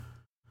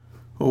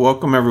Well,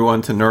 welcome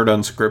everyone to Nerd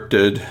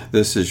Unscripted.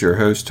 This is your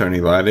host, Tony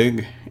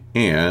Leidig,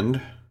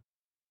 and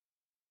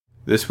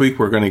this week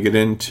we're going to get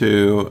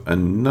into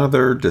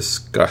another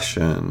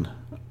discussion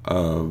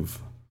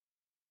of,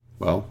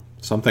 well,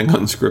 something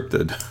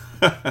unscripted.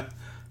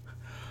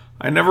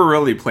 I never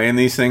really plan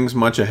these things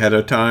much ahead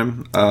of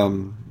time.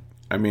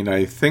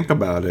 I think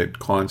about it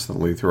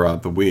constantly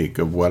throughout the week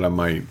of what I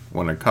might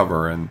want to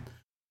cover, and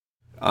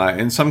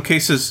in some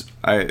cases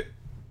I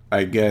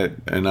get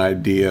an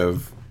idea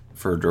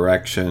for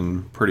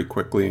direction pretty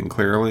quickly and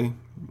clearly,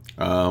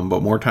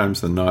 but more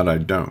times than not I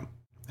don't.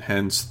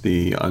 Hence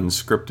the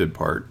unscripted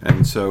part.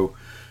 And so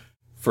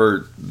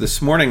for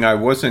this morning, I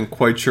wasn't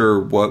quite sure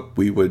what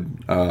we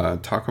would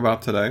talk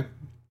about today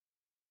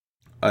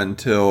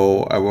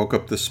until I woke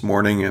up this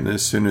morning, and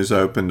as soon as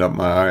I opened up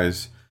my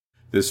eyes,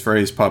 this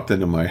phrase popped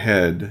into my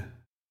head,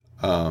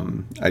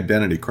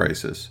 identity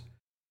crisis.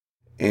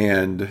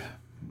 And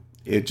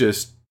it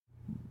just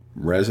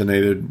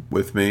resonated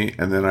with me,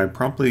 and then I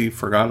promptly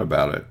forgot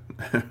about it.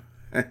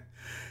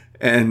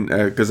 And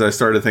because I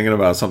started thinking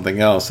about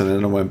something else, and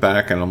then I went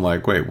back and I'm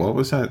like, wait, what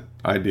was that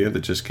idea that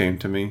just came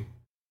to me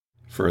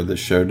for the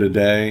show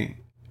today?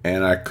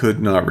 And I could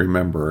not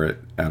remember it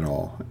at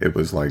all. It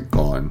was like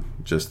gone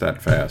just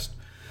that fast.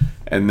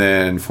 And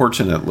then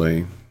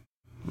fortunately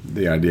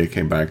the idea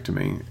came back to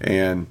me.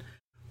 And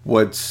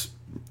what's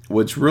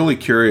really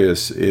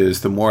curious is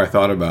the more I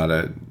thought about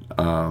it,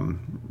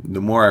 the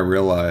more I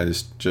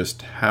realized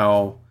just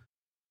how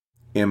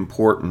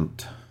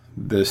important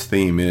this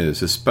theme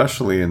is,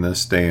 especially in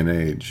this day and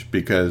age.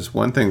 Because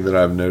one thing that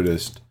I've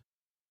noticed,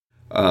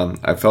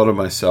 I felt it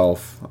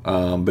myself,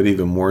 but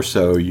even more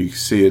so, you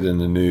see it in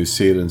the news,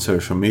 see it in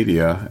social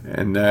media,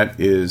 and that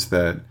is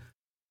that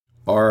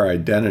our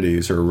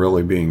identities are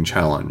really being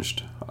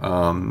challenged.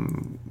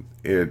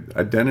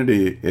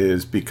 Identity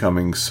is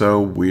becoming so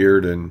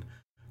weird and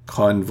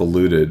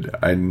convoluted.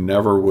 I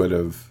never would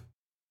have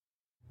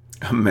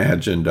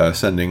imagined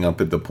us ending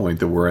up at the point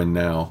that we're in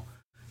now.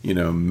 You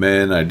know,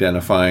 men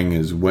identifying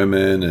as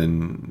women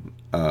and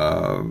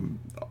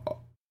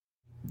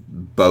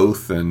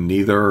both and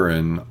neither,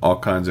 and all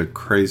kinds of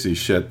crazy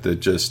shit that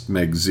just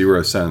makes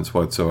zero sense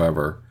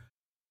whatsoever.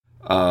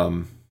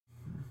 But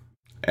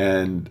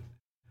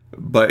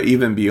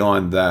even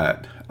beyond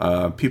that,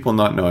 people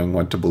not knowing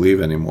what to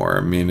believe anymore.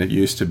 I mean, it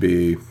used to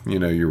be,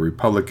 you're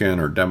Republican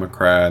or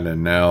Democrat,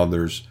 and now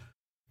there's,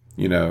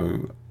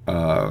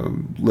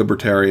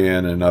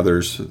 libertarian and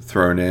others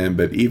thrown in.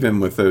 But even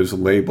with those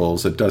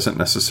labels, it doesn't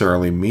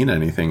necessarily mean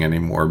anything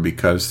anymore,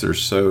 because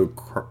there's so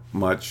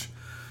much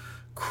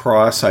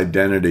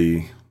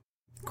cross-identity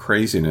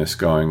craziness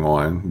going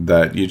on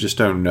that you just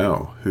don't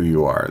know who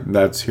you are.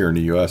 That's here in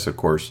the U.S., of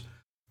course.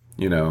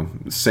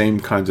 Same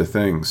kinds of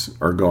things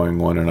are going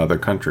on in other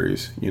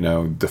countries.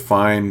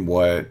 Define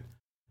what,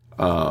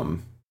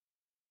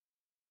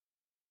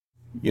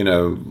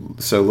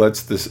 so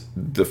let's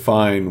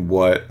define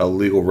what a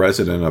legal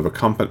resident of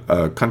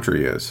a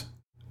country is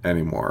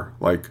anymore.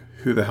 Like,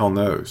 who the hell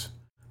knows?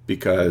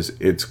 Because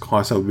it's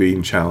constantly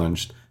being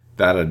challenged.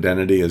 That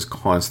identity is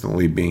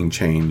constantly being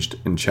changed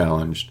and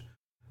challenged.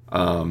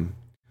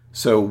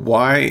 So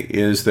why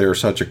is there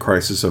such a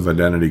crisis of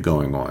identity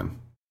going on?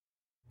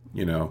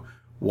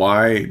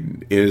 Why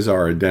is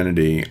our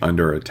identity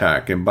under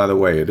attack? And by the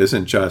way, it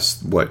isn't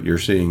just what you're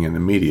seeing in the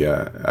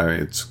media.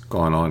 It's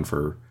gone on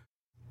for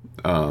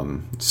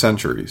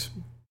centuries.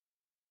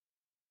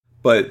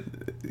 But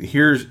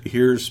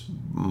here's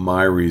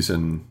my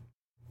reason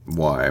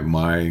why,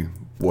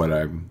 what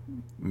I'm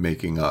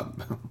making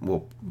up.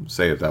 We'll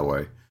say it that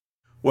way.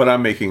 What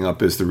I'm making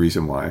up is the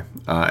reason why.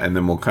 And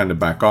then we'll kind of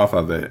back off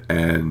of it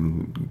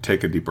and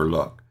take a deeper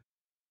look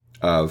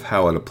of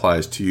how it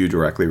applies to you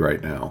directly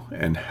right now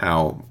and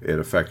how it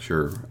affects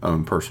your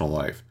own personal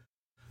life.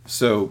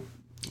 So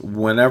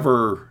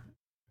whenever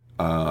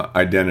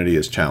identity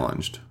is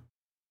challenged,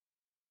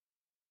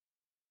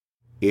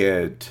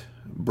 it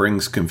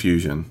brings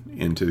confusion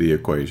into the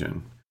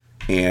equation.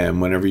 And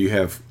whenever you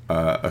have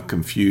a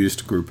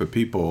confused group of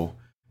people,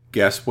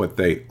 guess what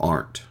they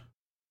aren't?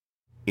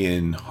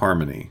 In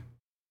harmony.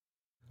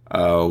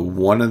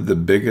 One of the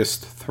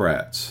biggest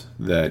threats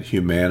that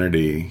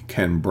humanity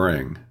can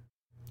bring,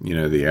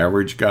 the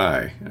average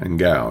guy and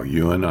gal,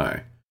 you and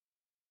I,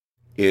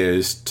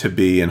 is to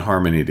be in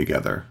harmony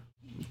together,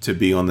 to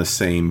be on the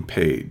same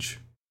page.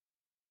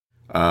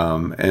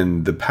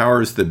 And the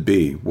powers that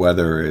be,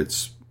 whether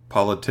it's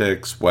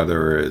politics,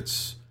 whether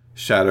it's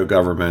shadow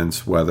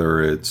governments,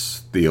 whether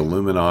it's the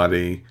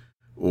Illuminati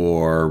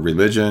or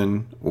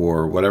religion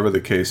or whatever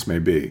the case may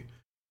be,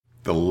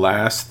 the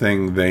last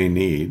thing they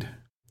need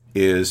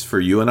is for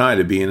you and I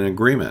to be in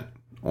agreement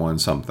on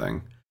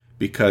something,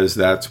 because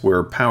that's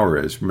where power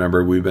is.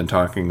 Remember, we've been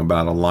talking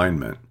about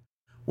alignment.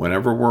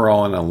 Whenever we're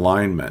all in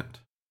alignment,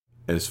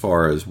 as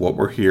far as what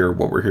we're here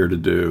to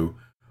do,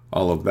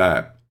 all of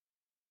that,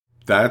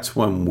 that's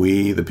when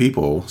we, the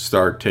people,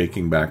 start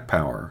taking back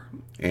power.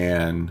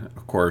 And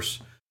of course,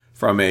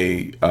 from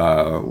a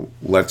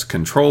let's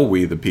control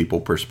we, the people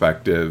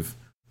perspective,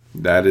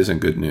 That isn't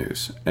good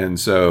news. And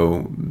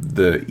so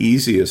the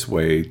easiest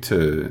way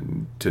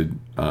to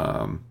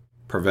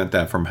prevent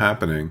that from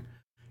happening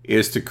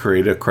is to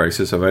create a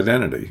crisis of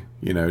identity,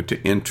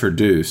 to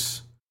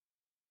introduce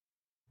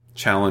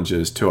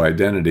challenges to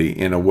identity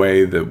in a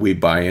way that we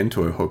buy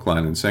into a hook,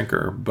 line, and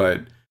sinker.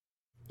 But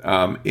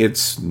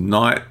it's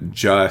not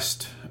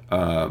just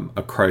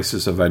a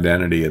crisis of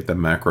identity at the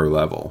macro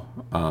level.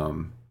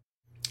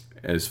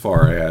 As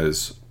far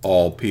as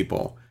all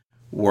people,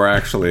 we're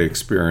actually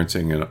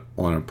experiencing it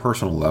on a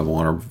personal level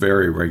on a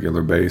very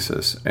regular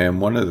basis. And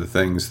one of the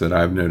things that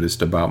I've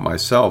noticed about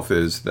myself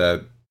is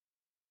that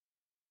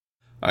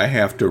I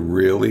have to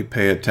really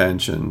pay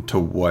attention to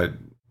what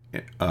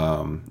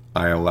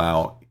I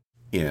allow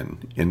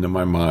into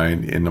my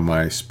mind, into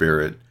my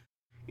spirit,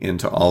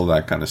 into all of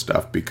that kind of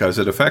stuff, because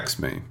it affects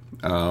me.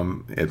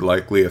 It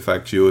likely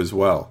affects you as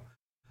well.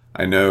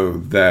 I know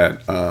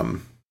that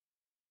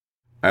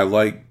I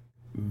like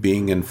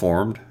being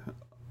informed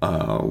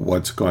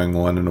what's going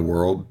on in the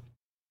world,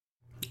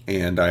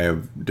 and I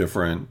have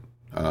different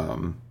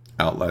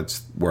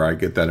outlets where I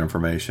get that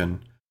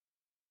information.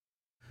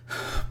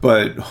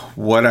 But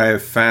what I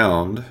have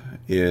found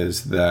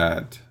is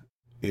that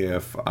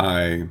if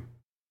I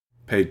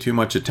pay too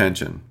much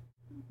attention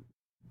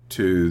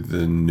to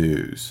the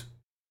news,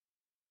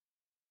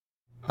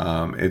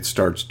 it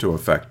starts to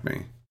affect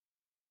me.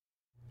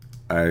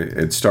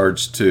 It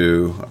starts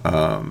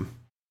to,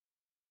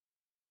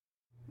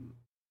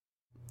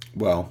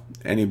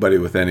 anybody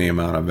with any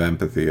amount of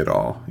empathy at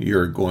all,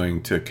 you're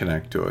going to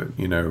connect to it,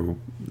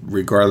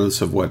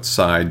 regardless of what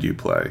side you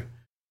play.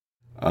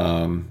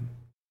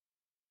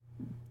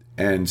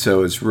 And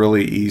so it's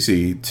really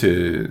easy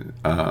to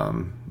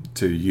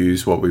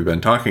use what we've been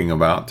talking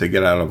about to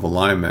get out of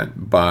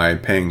alignment by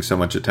paying so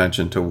much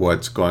attention to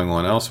what's going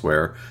on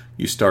elsewhere.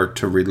 You start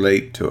to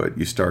relate to it.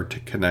 You start to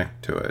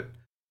connect to it.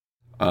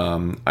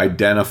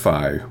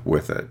 Identify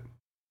with it.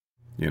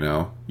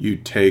 You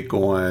take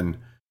on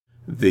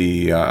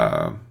the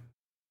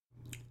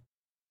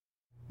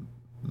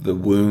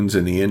wounds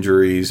and the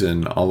injuries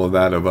and all of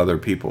that of other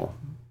people.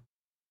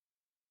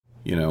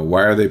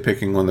 Why are they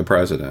picking on the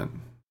president?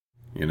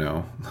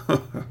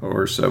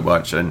 Or so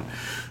much,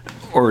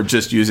 or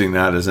just using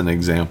that as an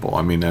example.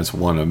 I mean, that's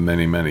one of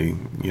many, many,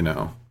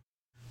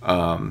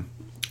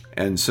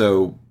 and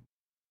so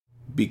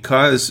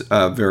because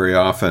very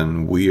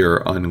often we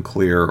are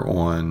unclear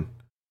on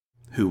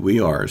who we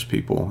are as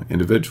people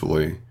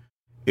individually,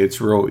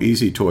 it's real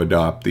easy to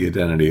adopt the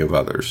identity of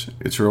others.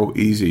 It's real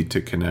easy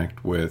to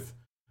connect with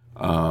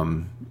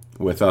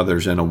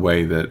others in a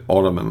way that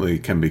ultimately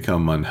can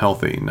become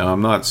unhealthy. Now,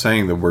 I'm not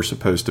saying that we're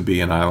supposed to be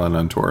an island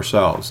unto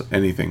ourselves,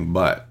 anything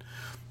but.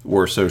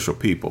 We're social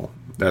people.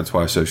 That's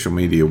why social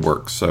media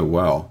works so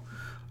well.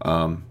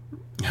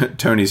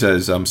 Tony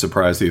says, I'm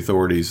surprised the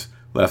authorities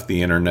left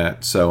the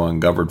internet so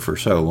ungoverned for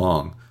so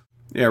long.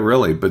 Yeah,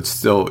 really, but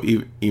still,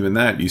 even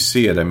that, you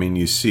see it. I mean,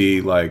 you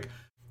see like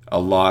a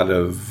lot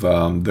of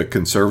the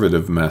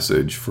conservative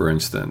message, for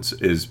instance,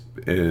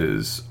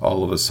 is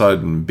all of a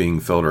sudden being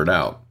filtered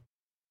out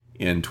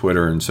in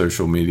Twitter and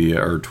social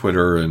media, or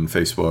Twitter and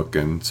Facebook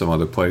and some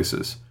other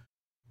places.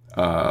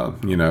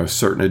 Certain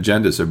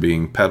agendas are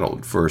being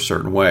peddled for a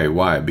certain way.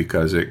 Why?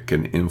 Because it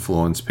can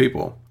influence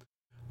people.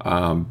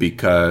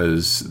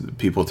 Because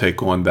people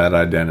take on that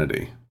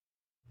identity,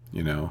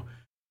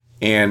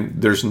 And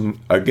there's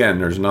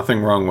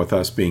nothing wrong with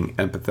us being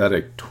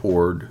empathetic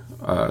toward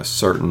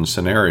certain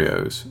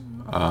scenarios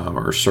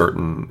or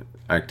certain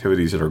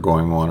activities that are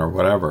going on or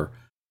whatever.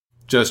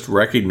 Just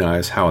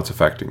recognize how it's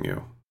affecting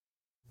you.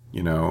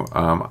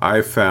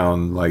 I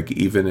found, like,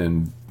 even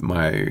in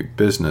my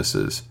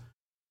businesses,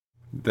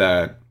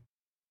 that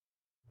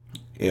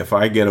if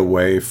I get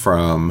away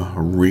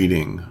from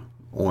reading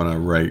on a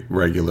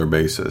regular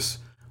basis,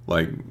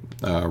 like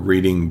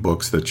reading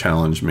books that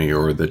challenge me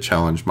or that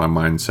challenge my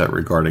mindset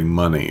regarding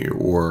money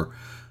or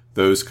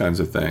those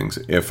kinds of things,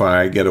 if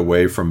I get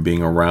away from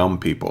being around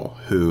people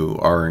who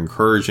are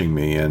encouraging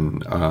me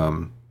and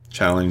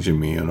challenging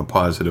me in a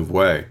positive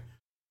way,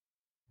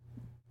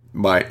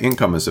 my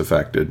income is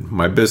affected,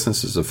 my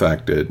business is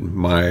affected,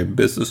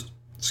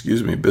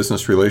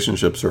 business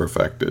relationships are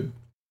affected.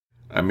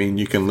 I mean,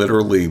 you can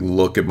literally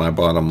look at my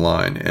bottom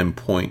line and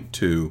point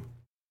to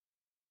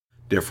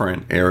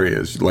different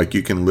areas. Like,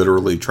 you can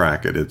literally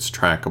track it. It's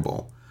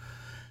trackable.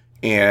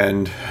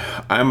 And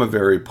I'm a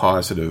very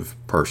positive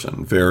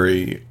person,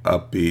 very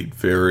upbeat,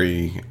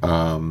 very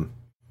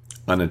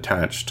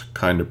unattached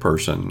kind of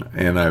person.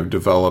 And I've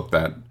developed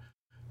that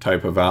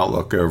type of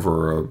outlook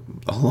over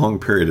a long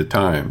period of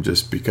time,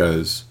 just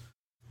because,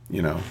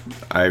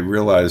 I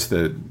realized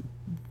that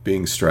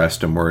being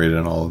stressed and worried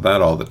and all of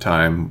that all the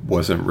time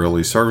wasn't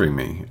really serving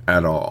me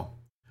at all.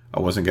 I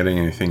wasn't getting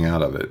anything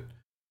out of it.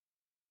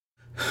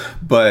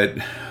 But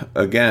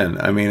again,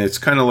 I mean, it's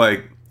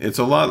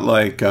a lot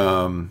like,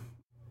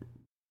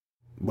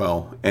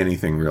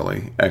 anything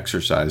really.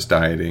 Exercise,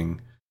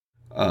 dieting,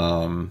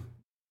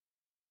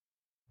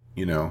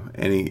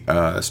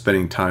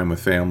 spending time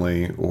with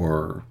family,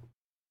 or,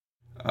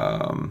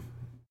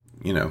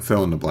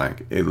 fill in the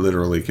blank. It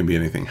literally can be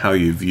anything. How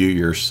you view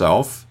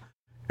yourself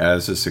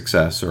as a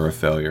success or a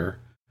failure,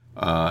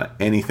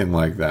 anything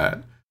like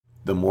that.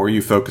 The more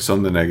you focus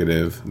on the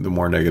negative, the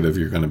more negative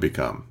you're going to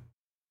become.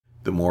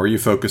 The more you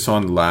focus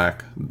on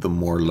lack, the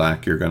more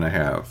lack you're going to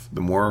have.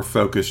 The more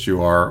focused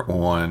you are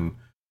on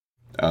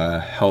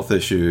health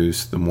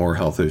issues, the more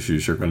health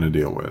issues you're going to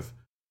deal with.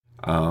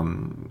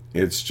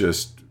 It's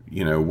just,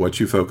 what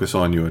you focus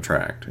on, you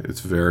attract. It's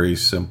very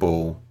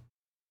simple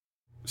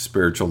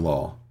spiritual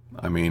law.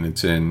 I mean,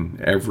 it's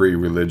in every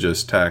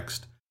religious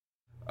text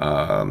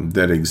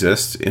that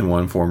exists in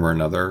one form or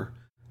another.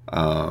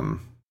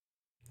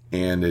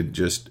 And it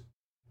just,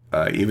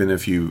 even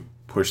if you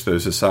push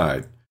those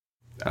aside,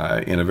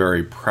 in a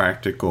very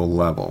practical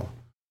level,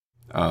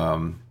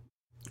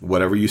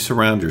 whatever you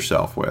surround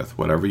yourself with,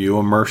 whatever you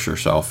immerse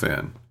yourself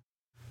in,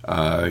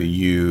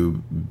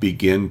 you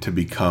begin to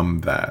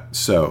become that.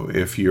 So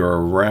if you're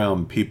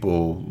around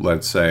people,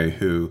 let's say,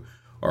 who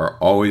are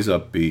always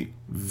upbeat,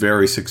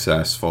 very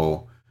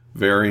successful,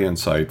 very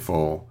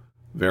insightful,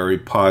 very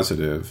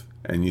positive,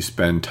 and you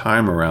spend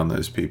time around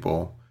those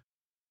people,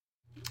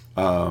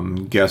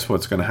 guess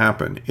what's going to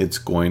happen? It's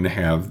going to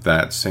have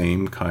that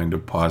same kind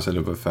of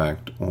positive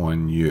effect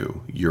on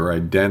you. Your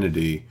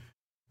identity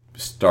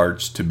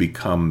starts to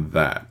become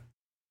that.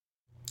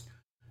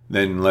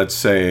 Then let's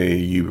say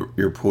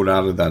you're pulled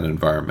out of that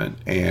environment,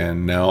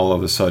 and now all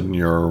of a sudden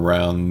you're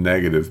around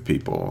negative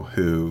people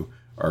who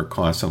are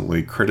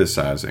constantly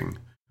criticizing,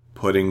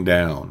 putting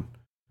down,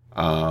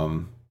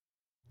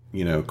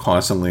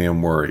 constantly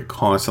in worry,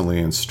 constantly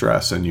in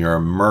stress, and you're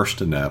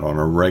immersed in that on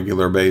a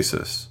regular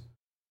basis.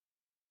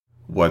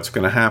 What's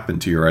going to happen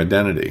to your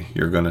identity?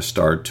 You're going to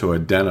start to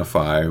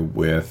identify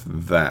with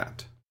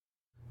that,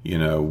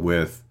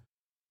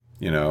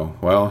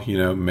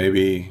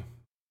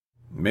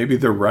 maybe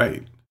they're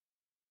right.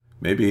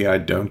 Maybe I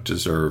don't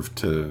deserve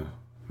to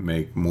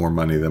make more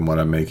money than what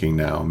I'm making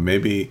now.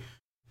 Maybe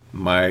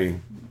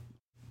my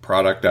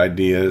product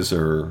ideas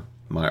or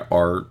my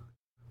art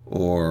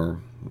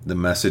or the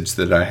message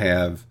that I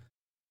have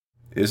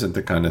isn't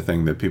the kind of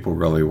thing that people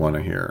really want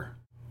to hear,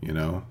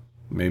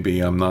 Maybe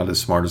I'm not as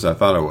smart as I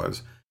thought I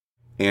was.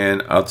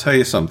 And I'll tell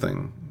you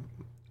something.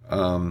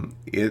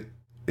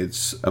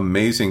 It's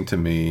amazing to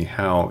me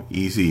how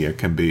easy it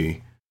can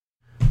be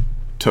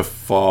to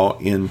fall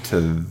into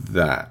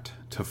that,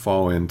 to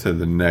fall into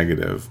the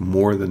negative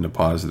more than the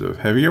positive.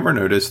 Have you ever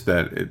noticed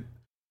that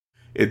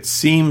it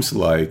seems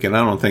like, and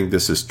I don't think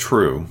this is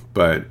true,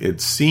 but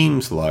it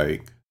seems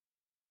like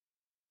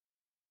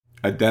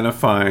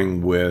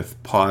identifying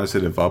with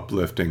positive,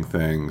 uplifting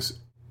things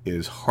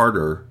is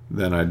harder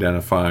than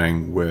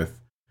identifying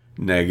with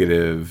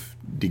negative,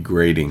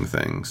 degrading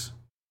things.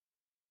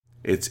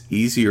 It's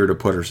easier to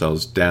put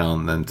ourselves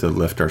down than to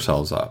lift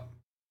ourselves up.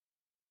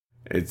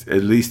 At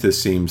least it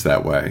seems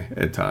that way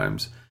at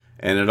times.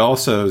 And it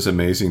also is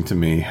amazing to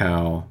me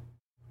how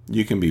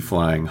you can be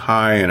flying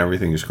high and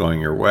everything is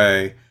going your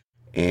way.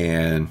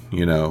 And,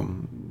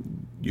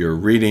 you're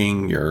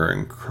reading, you're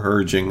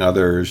encouraging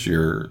others,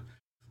 you're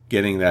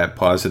getting that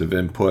positive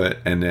input,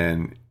 and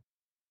then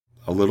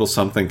a little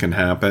something can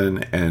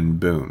happen and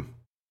boom,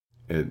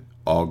 it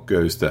all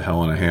goes to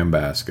hell in a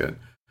handbasket.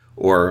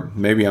 Or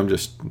maybe I'm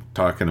just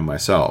talking to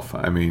myself.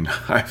 I mean,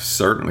 I've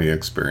certainly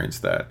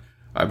experienced that.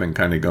 I've been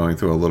kind of going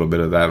through a little bit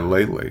of that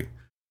lately.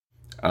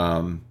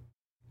 And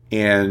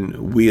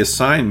we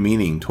assign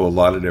meaning to a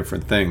lot of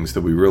different things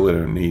that we really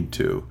don't need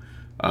to.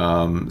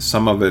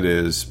 Some of it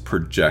is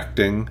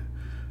projecting,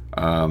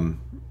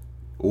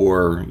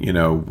 or,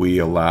 we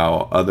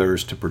allow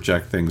others to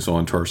project things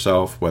onto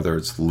ourselves, whether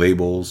it's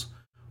labels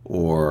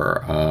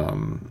or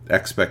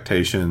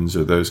expectations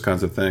or those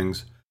kinds of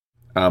things.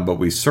 But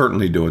we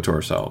certainly do it to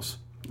ourselves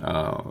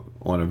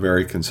on a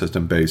very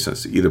consistent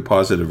basis, either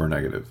positive or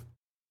negative.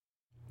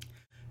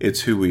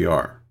 It's who we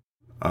are.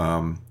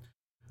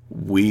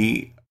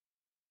 We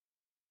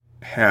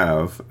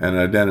have an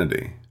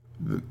identity.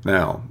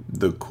 Now,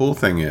 the cool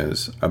thing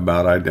is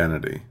about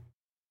identity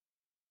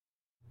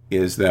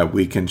is that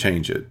we can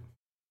change it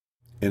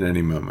in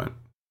any moment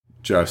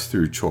just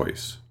through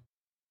choice.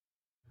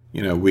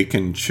 We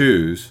can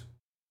choose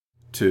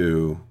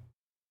to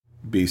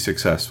be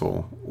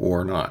successful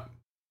or not.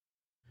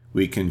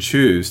 We can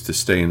choose to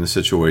stay in the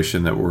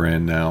situation that we're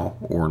in now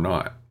or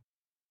not.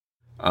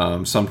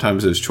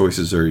 Sometimes those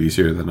choices are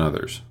easier than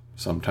others.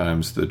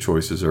 Sometimes the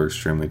choices are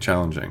extremely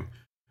challenging.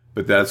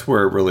 But that's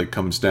where it really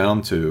comes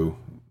down to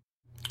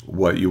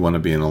what you want to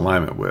be in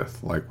alignment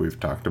with, like we've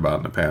talked about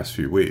in the past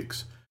few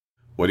weeks.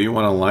 What do you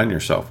want to align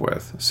yourself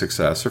with?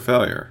 Success or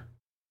failure?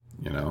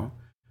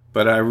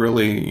 But I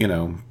really,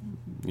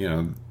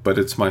 but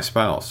it's my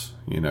spouse,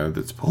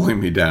 that's pulling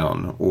me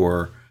down,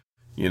 or,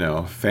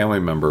 a family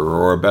member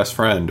or a best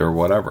friend or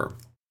whatever.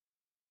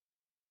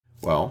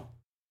 Well,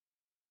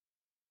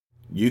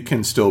 you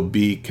can still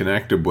be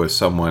connected with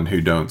someone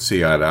who don't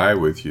see eye to eye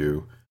with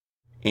you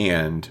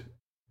and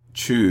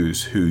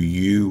choose who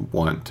you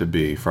want to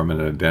be from an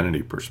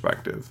identity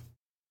perspective.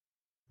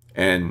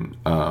 And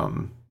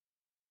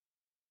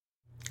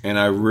And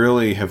I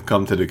really have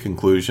come to the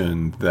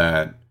conclusion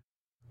that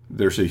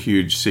there's a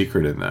huge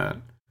secret in that.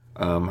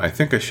 I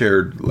think I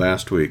shared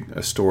last week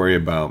a story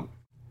about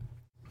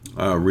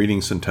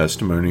reading some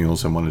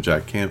testimonials in one of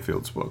Jack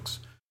Canfield's books,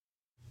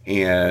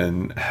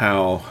 and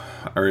how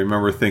I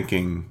remember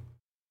thinking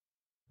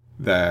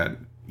that,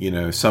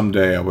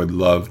 someday I would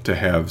love to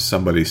have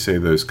somebody say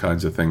those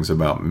kinds of things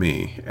about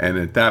me. And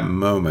at that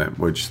moment,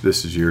 which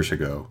this is years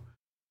ago,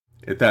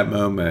 at that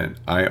moment,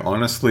 I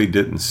honestly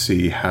didn't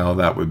see how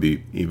that would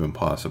be even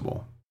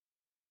possible.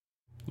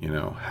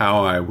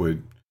 How I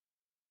would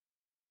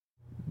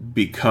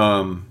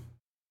become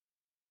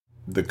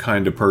the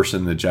kind of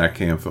person that Jack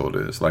Canfield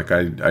is. Like,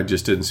 I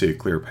just didn't see a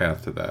clear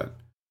path to that.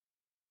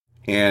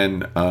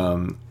 And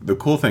the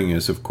cool thing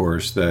is, of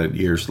course, that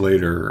years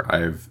later,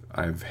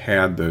 I've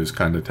had those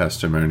kind of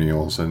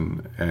testimonials,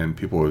 and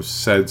people have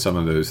said some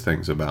of those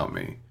things about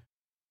me.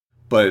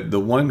 But the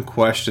one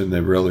question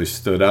that really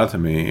stood out to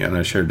me, and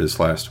I shared this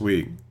last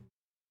week,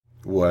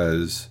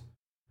 was,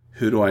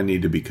 who do I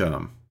need to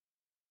become?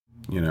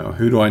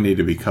 Who do I need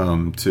to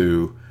become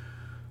to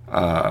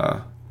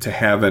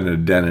have an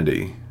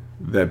identity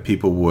that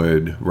people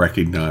would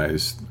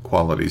recognize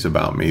qualities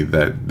about me,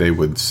 that they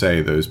would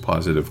say those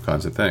positive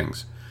kinds of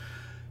things?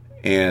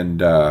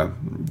 And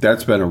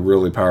that's been a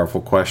really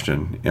powerful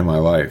question in my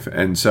life.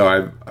 And so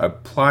I've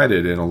applied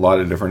it in a lot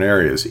of different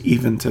areas,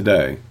 even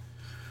today.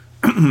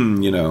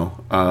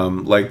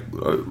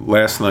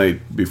 Last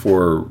night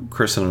before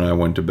Kristen and I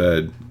went to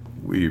bed,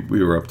 we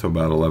were up to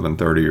about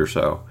 11:30 or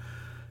so,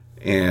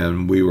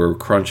 and we were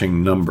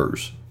crunching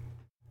numbers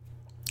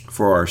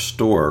for our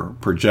store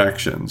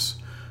projections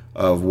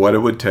of what it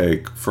would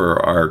take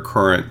for our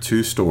current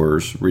 2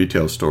 stores,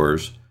 retail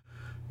stores,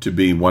 to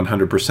be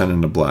 100% in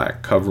the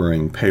black,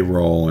 covering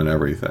payroll and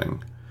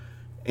everything.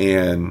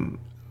 And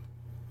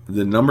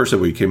the numbers that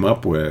we came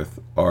up with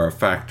are a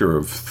factor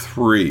of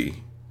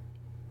 3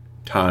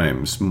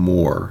 times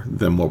more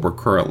than what we're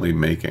currently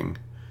making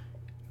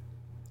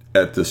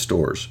at the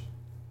stores.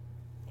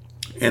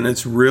 And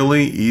it's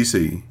really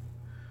easy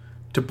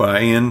to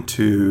buy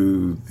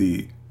into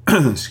the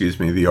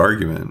the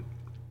argument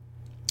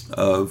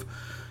of,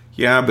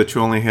 yeah, but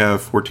you only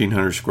have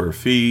 1,400 square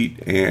feet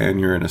and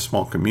you're in a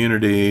small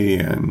community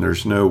and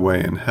there's no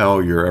way in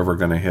hell you're ever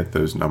going to hit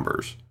those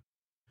numbers.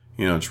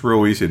 It's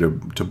real easy to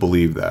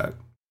believe that,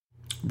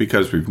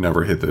 because we've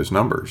never hit those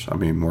numbers. I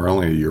mean, we're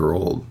only a year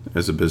old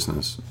as a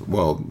business.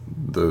 Well,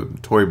 the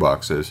toy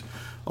box is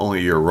only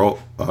a year old.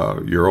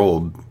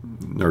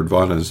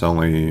 Nerdvana is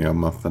only a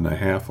month and a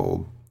half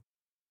old.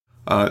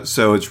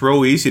 So it's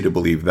real easy to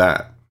believe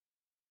that,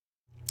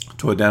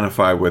 to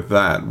identify with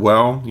that.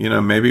 Well,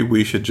 maybe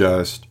we should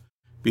just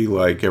be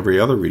like every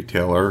other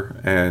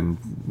retailer and,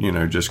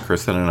 just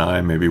Kristen and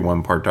I, maybe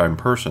one part-time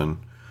person,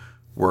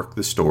 work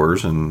the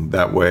stores, and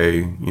that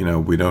way,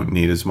 we don't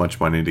need as much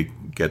money to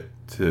get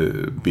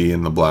to be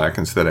in the black.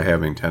 Instead of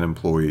having 10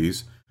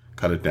 employees,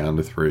 cut it down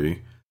to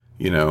 3.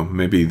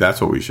 Maybe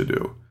that's what we should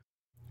do.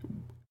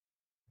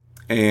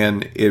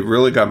 And it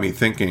really got me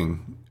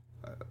thinking,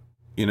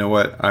 you know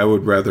what? I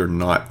would rather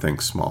not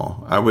think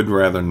small. I would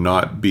rather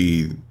not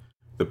be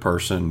the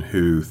person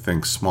who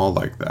thinks small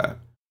like that.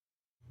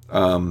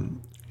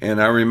 And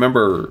I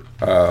remember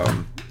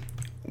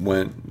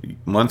when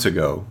months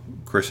ago,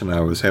 Chris and I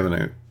was having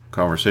a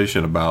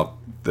conversation about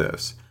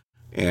this,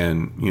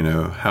 and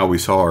how we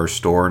saw our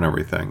store and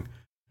everything.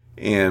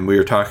 And we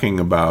were talking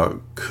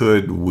about,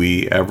 could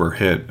we ever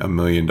hit $1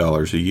 million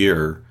a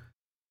year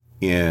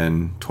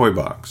in Toy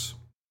Box?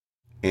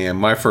 And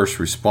my first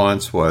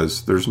response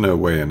was, there's no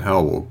way in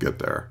hell we'll get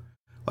there.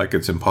 Like,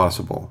 it's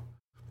impossible.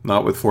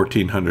 Not with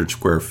 1,400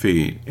 square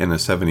feet in a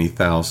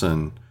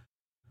 70,000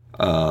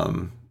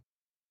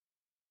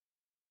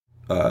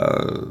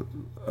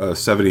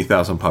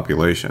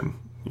 population,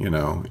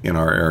 in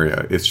our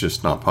area. It's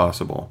just not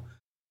possible.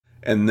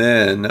 And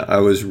then I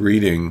was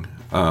reading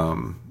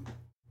an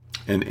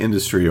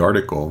industry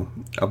article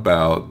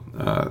about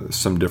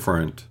some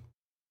different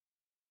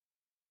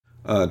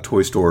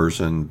toy stores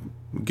and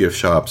gift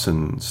shops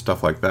and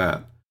stuff like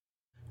that.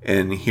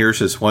 And here's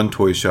this one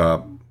toy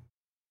shop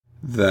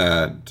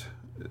that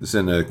is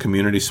in a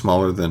community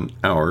smaller than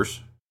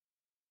ours,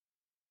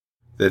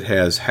 that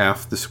has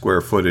half the square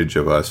footage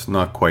of us,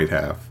 not quite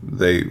half.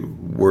 They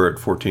were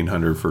at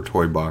 1,400 for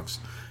Toy Box,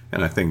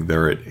 and I think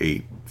they're at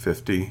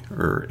 850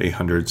 or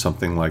 800,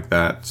 something like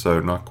that.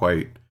 So not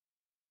quite,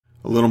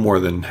 a little more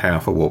than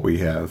half of what we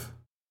have.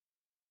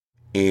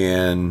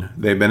 And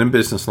they've been in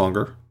business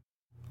longer,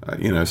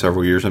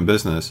 several years in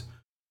business,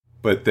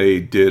 but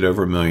they did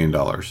over $1 million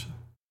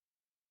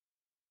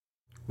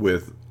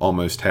with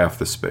almost half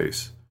the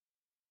space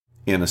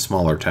in a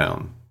smaller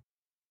town.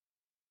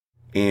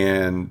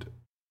 And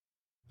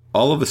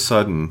all of a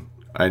sudden,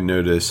 I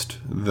noticed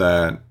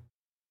that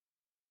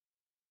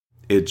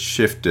it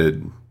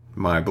shifted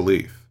my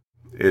belief.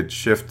 It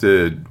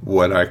shifted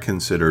what I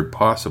considered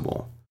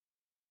possible.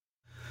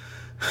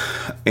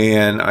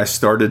 And I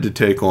started to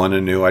take on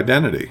a new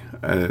identity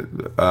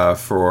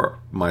for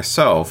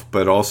myself,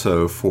 but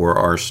also for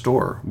our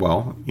store.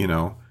 Well,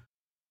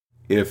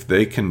 if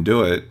they can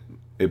do it,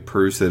 it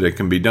proves that it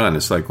can be done.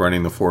 It's like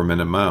running the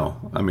 4-minute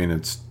mile. I mean,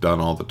 it's done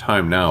all the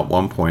time now. At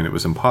one point, it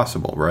was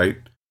impossible, right?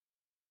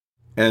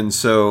 And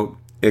so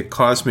it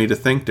caused me to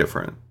think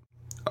different.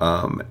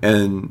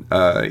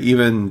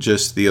 Even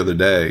just the other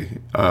day,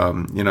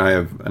 I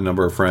have a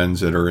number of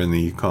friends that are in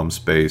the e-com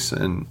space,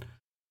 and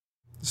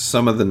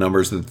some of the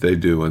numbers that they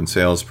do in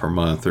sales per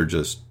month are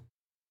just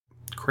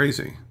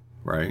crazy,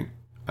 right?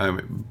 I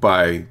mean,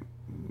 by,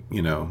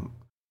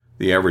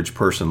 the average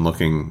person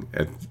looking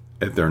at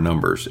their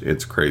numbers,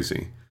 it's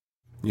crazy.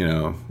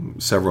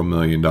 Several $1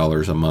 million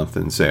a month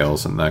in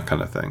sales and that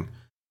kind of thing.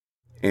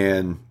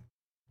 And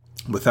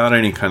without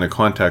any kind of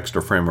context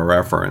or frame of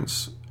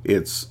reference,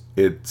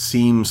 it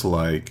seems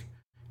like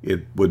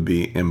it would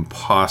be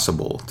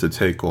impossible to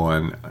take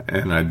on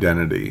an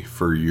identity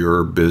for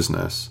your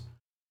business,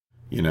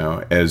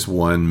 as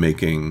one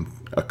making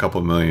a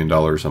couple $1 million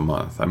a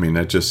month. I mean,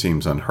 that just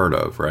seems unheard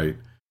of, right?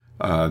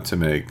 To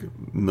make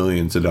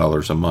millions of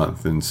dollars a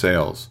month in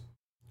sales.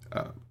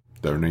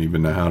 Don't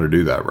even know how to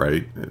do that,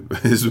 right?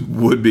 This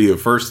would be a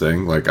first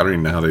thing. Like, I don't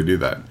even know how they do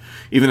that.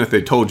 Even if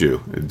they told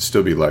you, it'd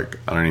still be like,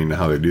 I don't even know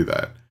how they do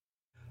that.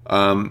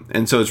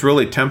 And so it's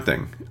really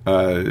tempting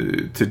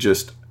to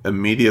just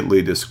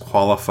immediately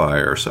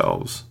disqualify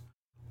ourselves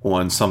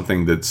on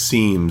something that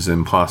seems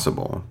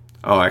impossible.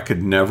 Oh, I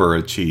could never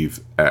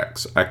achieve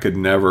X. I could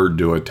never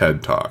do a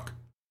TED Talk,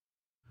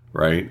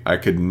 right? I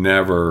could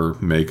never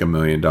make $1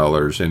 million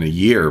in a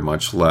year,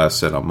 much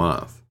less in a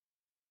month.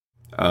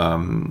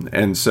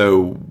 And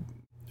so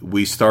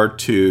we start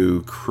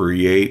to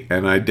create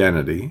an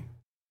identity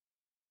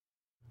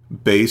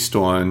based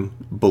on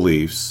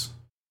beliefs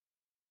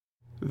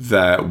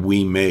that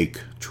we make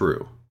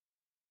true,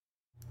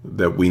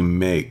 that we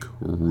make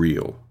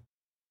real.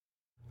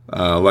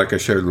 Like I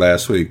shared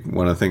last week,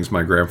 one of the things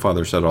my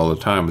grandfather said all the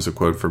time was a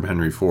quote from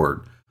Henry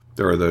Ford.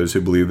 There are those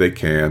who believe they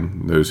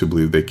can, those who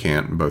believe they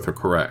can't, and both are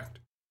correct.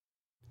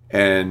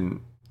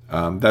 And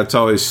that's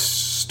always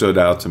stood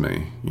out to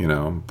me,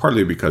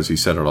 partly because he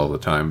said it all the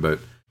time, but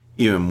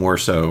even more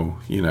so,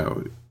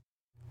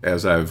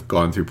 as I've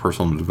gone through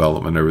personal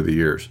development over the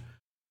years.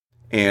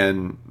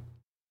 And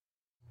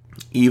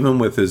even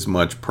with as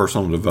much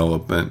personal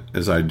development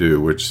as I do,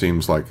 which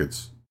seems like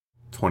it's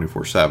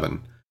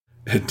 24/7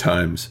 at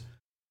times,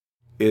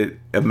 it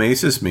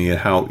amazes me at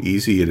how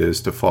easy it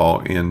is to fall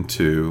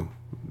into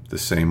the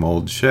same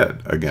old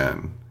shit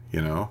again,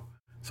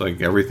 It's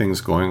like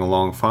everything's going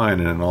along fine,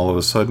 and then all of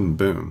a sudden,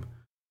 boom.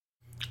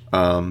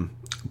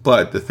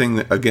 But the thing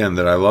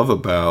that I love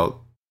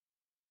about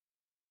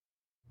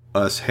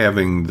us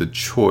having the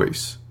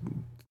choice,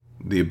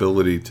 the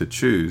ability to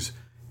choose,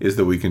 is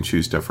that we can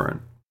choose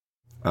different.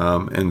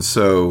 And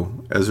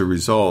so, as a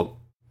result,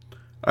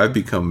 I've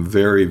become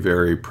very,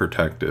 very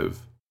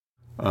protective.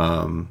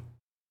 And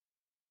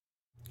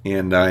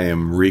I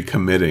am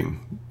recommitting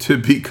to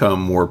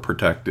become more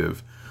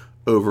protective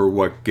over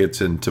what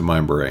gets into my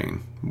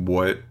brain,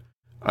 what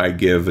I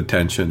give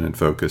attention and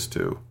focus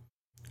to,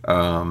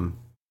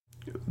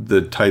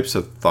 the types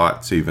of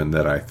thoughts even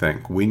that I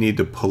think. We need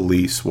to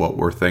police what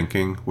we're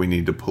thinking. We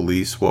need to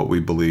police what we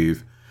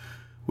believe.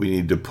 We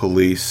need to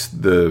police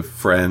the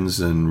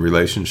friends and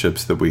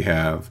relationships that we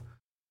have.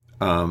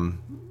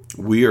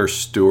 We are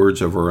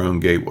stewards of our own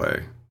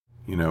gateway.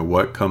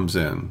 What comes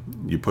in,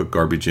 you put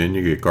garbage in,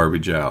 you get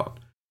garbage out.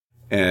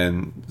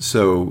 And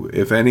so,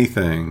 if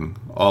anything,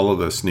 all of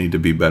us need to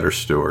be better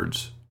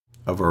stewards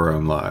of our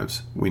own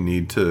lives. We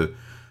need to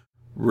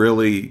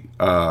really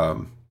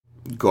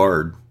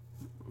guard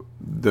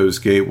those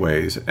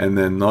gateways. And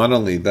then not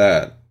only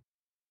that,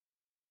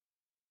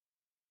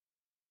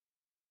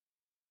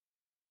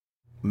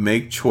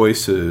 make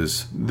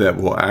choices that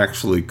will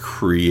actually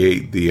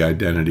create the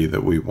identity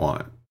that we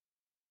want.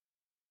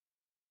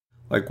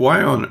 Like,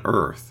 why on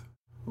earth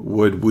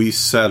would we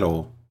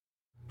settle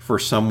for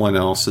someone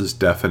else's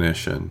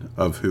definition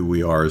of who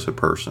we are as a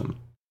person?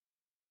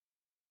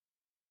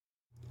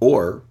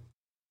 Or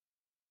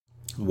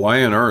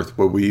why on earth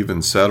would we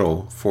even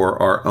settle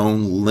for our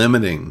own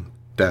limiting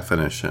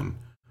definition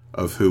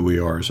of who we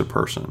are as a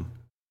person?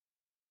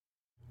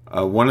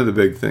 One of the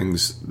big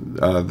things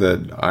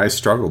that I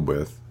struggled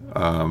with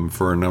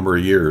for a number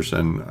of years,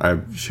 and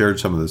I've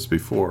shared some of this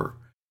before,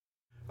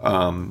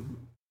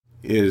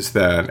 is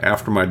that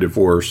after my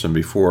divorce and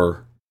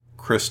before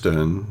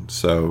Kristen,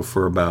 so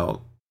for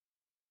about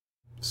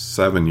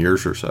 7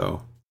 years or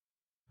so,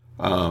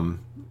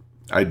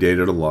 I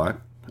dated a lot,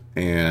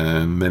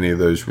 and many of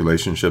those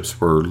relationships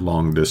were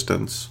long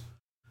distance,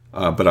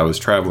 but I was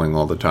traveling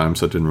all the time,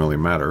 so it didn't really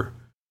matter.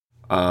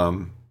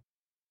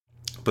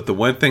 But the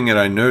one thing that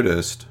I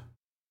noticed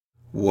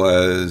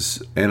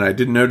was, and I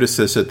didn't notice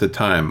this at the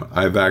time,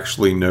 I've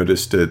actually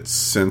noticed it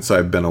since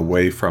I've been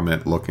away from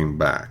it looking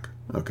back.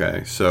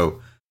 Okay,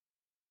 so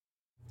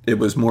it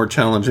was more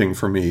challenging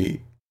for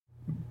me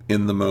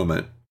in the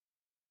moment,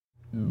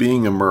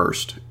 being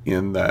immersed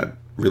in that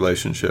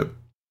relationship,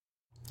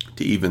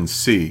 to even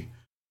see.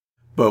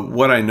 But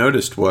what I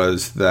noticed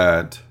was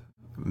that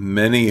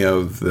many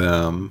of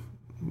the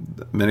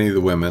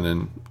women,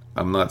 and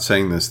I'm not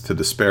saying this to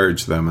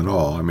disparage them at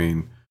all. I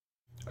mean,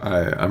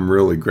 I'm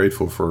really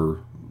grateful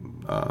for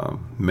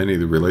many of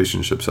the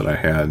relationships that I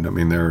had. I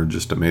mean, they're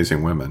just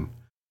amazing women,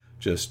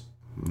 just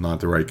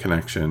not the right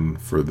connection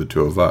for the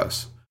two of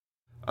us.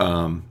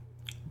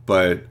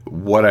 But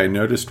what I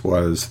noticed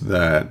was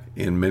that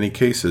in many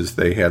cases,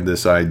 they had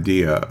this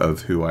idea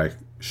of who I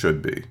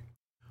should be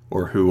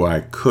or who I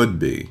could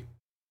be.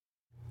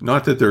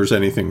 Not that there's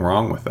anything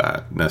wrong with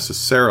that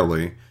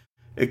necessarily,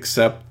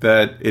 except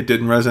that it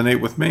didn't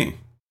resonate with me.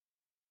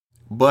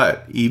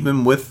 But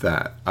even with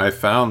that, I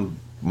found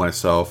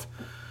myself,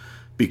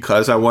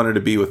 because I wanted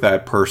to be with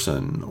that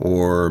person,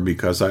 or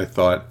because I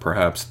thought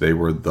perhaps they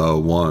were the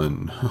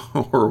one,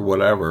 or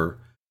whatever,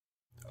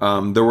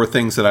 there were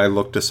things that I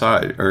looked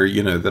aside, or,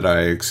 that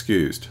I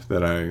excused,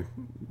 that I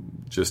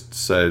just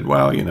said,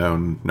 well,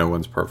 no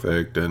one's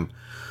perfect. And,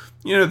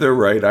 they're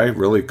right. I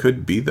really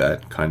could be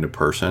that kind of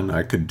person.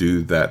 I could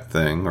do that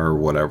thing or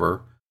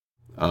whatever.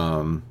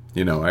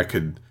 I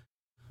could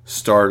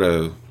start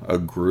a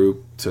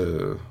group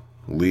to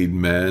lead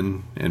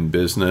men in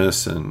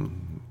business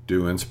and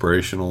do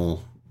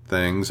inspirational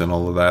things and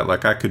all of that.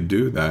 Like, I could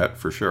do that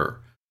for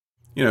sure.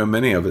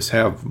 Many of us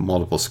have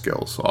multiple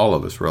skills. All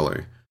of us,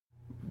 really.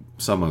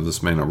 Some of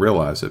us may not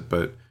realize it,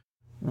 but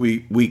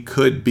we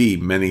could be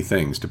many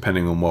things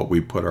depending on what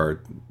we put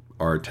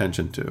our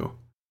attention to.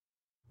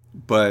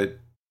 But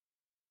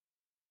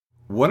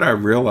what I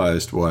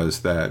realized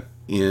was that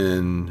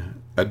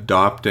in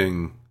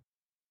adopting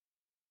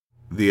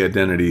the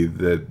identity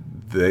that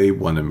they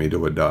wanted me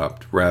to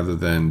adopt rather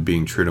than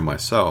being true to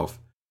myself,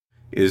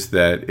 is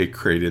that it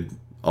created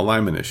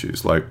alignment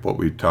issues like what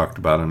we talked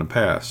about in the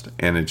past.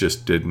 And it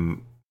just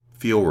didn't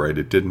feel right.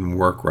 It didn't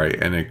work right.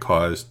 And it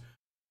caused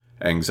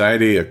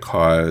anxiety. It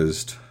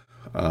caused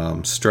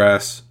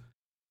stress.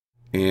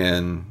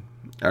 And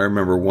I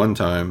remember one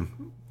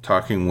time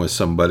talking with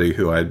somebody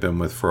who I'd been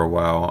with for a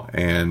while,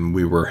 and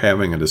we were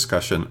having a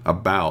discussion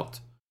about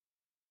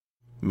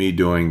me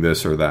doing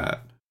this or that.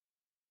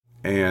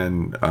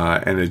 And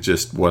it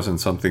just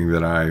wasn't something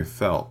that I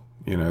felt,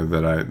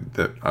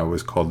 that I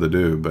was called to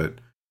do,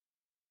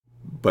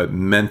 but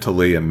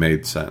mentally it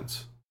made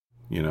sense,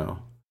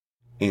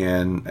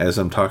 And as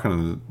I'm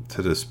talking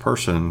to this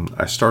person,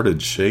 I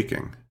started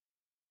shaking,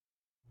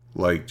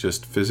 like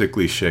just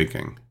physically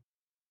shaking.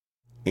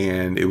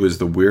 And it was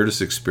the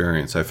weirdest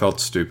experience. I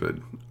felt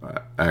stupid,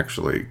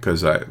 actually,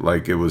 because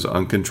it was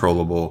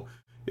uncontrollable.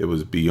 It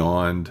was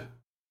beyond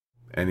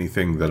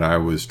anything that I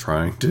was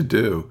trying to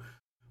do.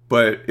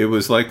 But it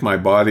was like my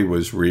body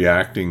was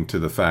reacting to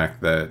the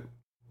fact that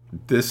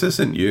this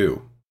isn't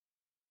you,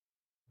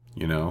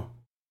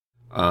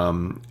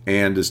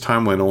 And as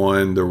time went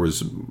on,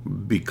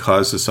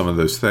 because of some of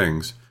those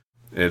things,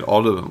 it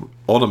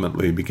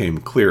ultimately became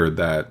clear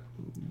that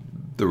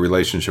the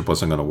relationship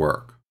wasn't going to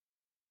work.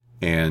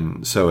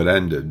 And so it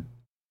ended.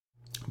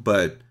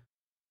 But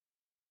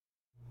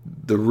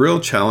the real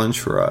challenge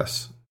for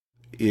us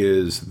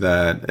is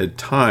that at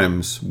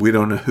times we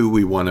don't know who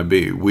we want to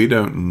be. We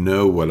don't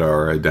know what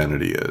our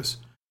identity is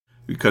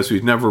because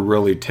we've never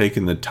really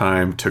taken the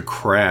time to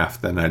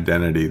craft an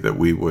identity that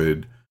we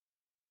would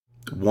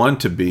want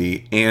to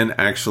be and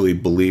actually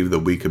believe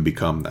that we could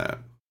become that.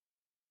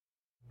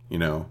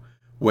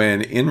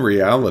 When in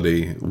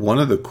reality, one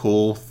of the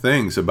cool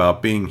things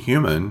about being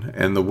human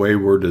and the way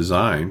we're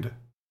designed,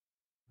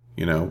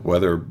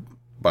 whether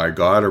by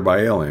God or by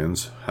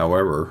aliens,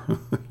 however,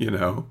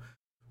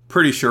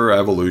 pretty sure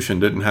evolution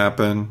didn't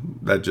happen.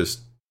 That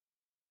just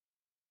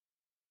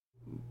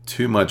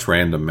too much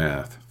random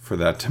math for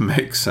that to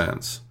make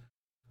sense.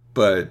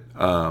 But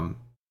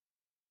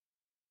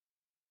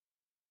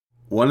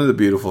one of the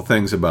beautiful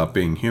things about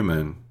being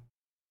human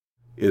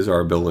is our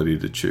ability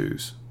to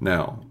choose.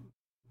 Now,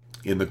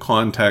 in the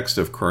context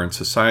of current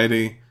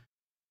society,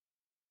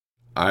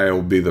 I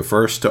will be the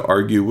first to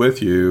argue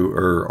with you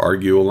or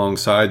argue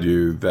alongside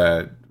you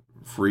that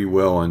free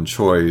will and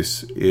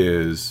choice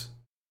is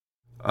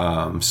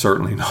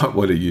certainly not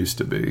what it used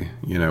to be.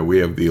 We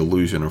have the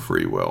illusion of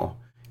free will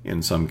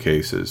in some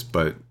cases,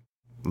 but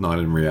not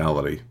in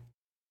reality.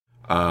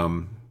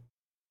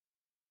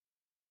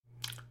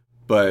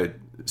 But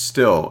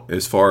still,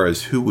 as far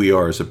as who we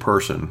are as a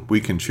person, we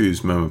can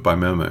choose moment by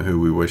moment who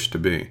we wish to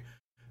be.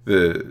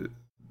 The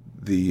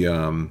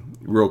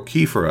real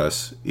key for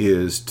us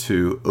is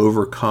to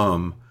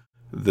overcome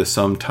the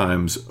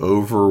sometimes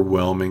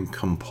overwhelming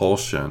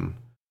compulsion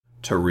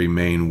to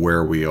remain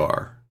where we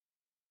are.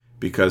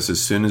 Because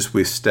as soon as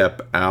we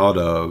step out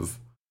of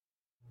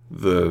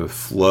the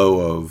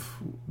flow of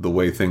the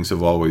way things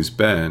have always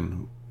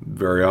been,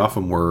 very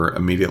often we're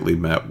immediately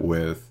met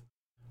with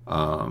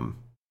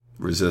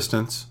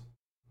resistance,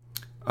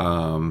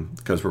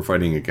 because we're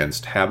fighting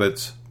against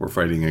habits, we're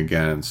fighting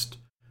against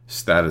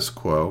status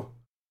quo,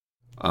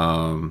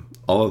 all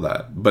of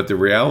that. But the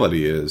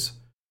reality is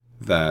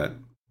that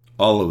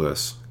all of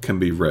us can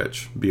be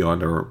rich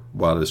beyond our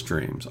wildest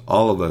dreams.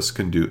 All of us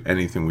can do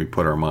anything we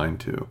put our mind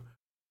to.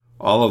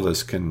 All of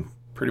us can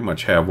pretty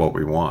much have what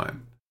we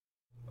want,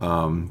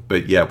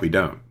 but yet we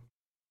don't.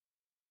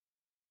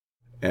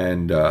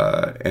 and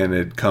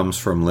it comes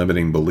from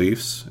limiting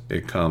beliefs.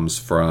 It comes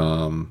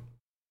from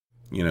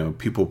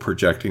people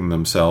projecting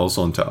themselves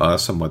onto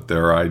us and what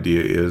their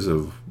idea is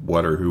of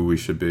what or who we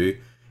should be.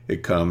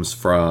 It comes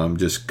from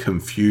just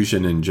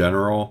confusion in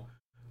general,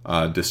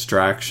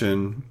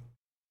 distraction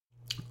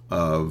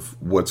of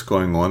what's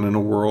going on in the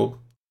world.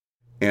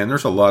 And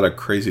there's a lot of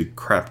crazy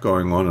crap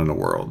going on in the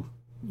world,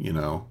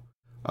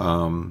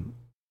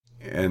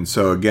 And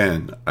so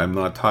again, I'm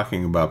not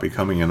talking about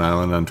becoming an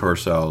island unto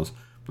ourselves.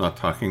 I'm not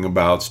talking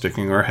about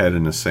sticking our head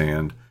in the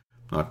sand.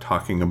 I'm not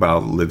talking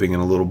about living in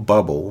a little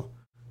bubble.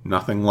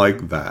 Nothing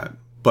like that.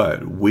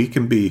 But we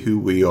can be who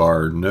we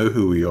are, know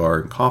who we are,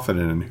 and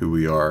confident in who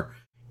we are,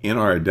 in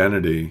our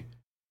identity,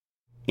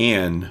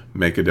 and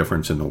make a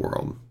difference in the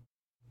world.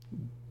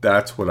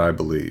 That's what I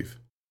believe.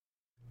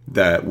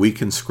 That we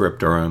can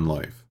script our own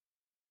life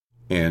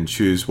and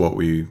choose what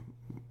we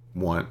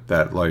want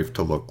that life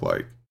to look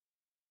like.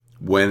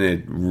 When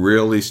it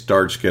really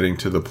starts getting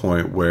to the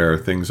point where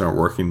things aren't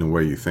working the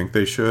way you think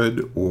they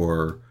should,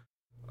 or,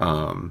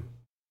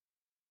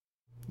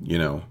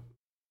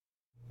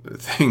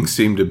 things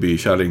seem to be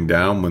shutting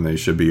down when they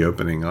should be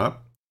opening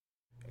up,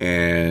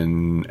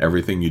 and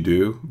everything you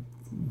do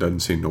doesn't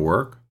seem to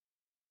work,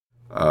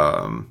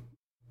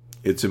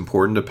 it's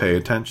important to pay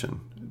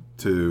attention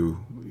to,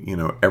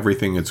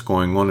 everything that's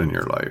going on in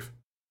your life.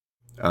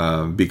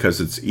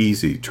 Because it's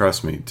easy,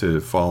 trust me,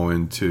 to fall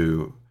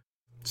into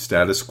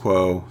status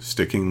quo,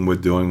 sticking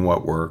with doing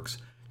what works.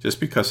 Just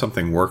because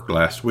something worked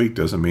last week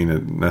doesn't mean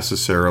it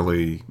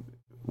necessarily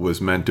was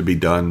meant to be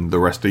done the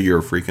rest of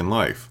your freaking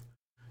life.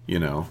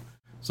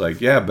 It's like,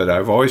 yeah, but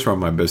I've always run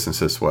my business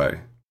this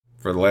way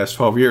for the last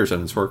 12 years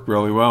and it's worked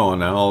really well.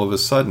 And now all of a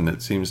sudden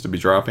it seems to be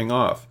dropping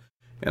off.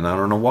 And I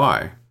don't know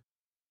why.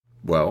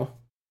 Well,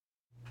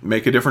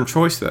 make a different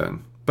choice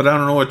then. But I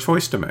don't know what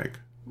choice to make.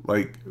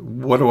 Like,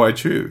 what do I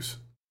choose?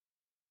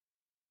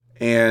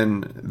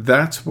 And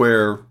that's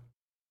where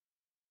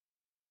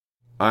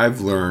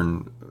I've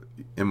learned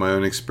in my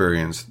own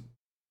experience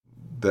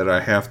that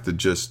I have to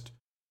just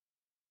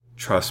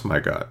trust my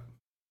gut.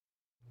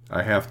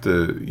 I have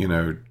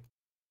to,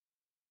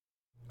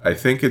 I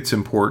think it's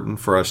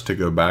important for us to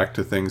go back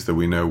to things that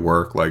we know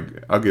work.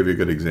 Like, I'll give you a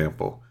good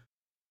example.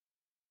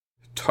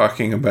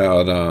 Talking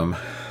about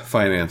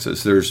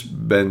finances, there's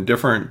been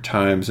different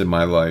times in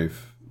my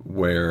life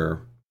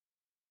where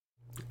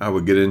I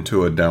would get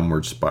into a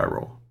downward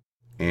spiral.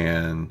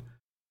 And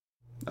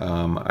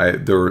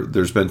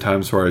there's been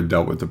times where I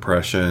dealt with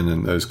depression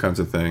and those kinds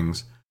of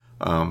things.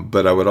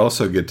 But I would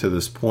also get to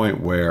this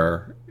point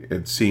where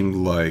it seemed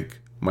like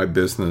my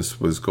business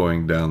was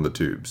going down the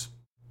tubes,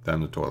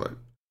 down the toilet.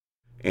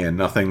 And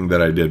nothing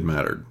that I did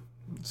mattered.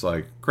 It's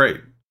like,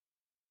 great.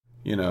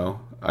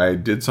 I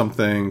did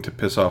something to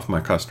piss off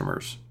my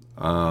customers.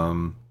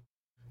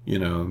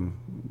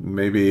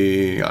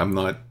 Maybe I'm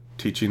not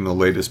teaching the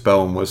latest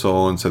bell and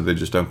whistle, and so they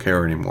just don't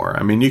care anymore.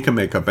 I mean, you can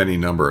make up any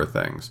number of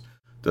things.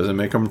 Doesn't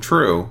make them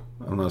true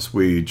unless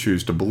we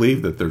choose to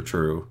believe that they're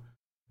true.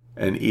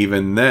 And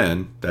even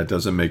then, that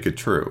doesn't make it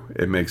true.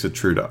 It makes it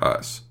true to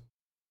us.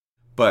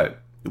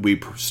 But we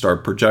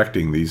start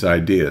projecting these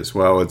ideas.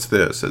 Well, it's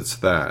this, it's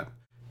that.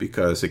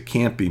 Because it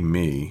can't be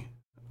me.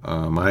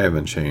 I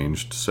haven't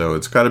changed, so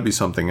it's got to be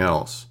something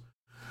else.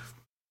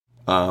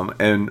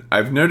 And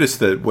I've noticed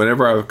that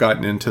whenever I've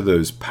gotten into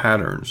those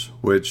patterns,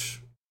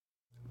 which,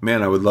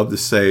 man, I would love to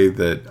say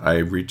that I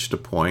reached a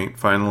point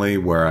finally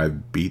where I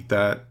beat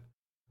that,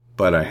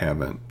 but I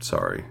haven't,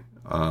 sorry.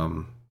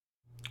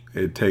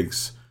 It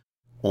takes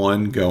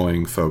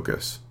ongoing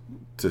focus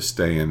to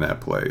stay in that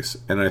place.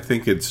 And I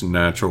think it's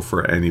natural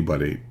for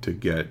anybody to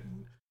get,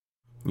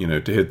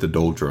 to hit the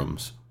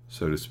doldrums,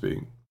 so to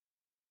speak.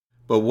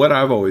 But what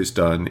I've always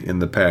done in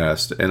the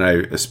past, and I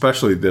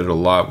especially did a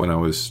lot when I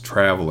was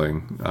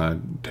traveling,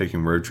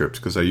 taking road trips,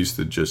 because I used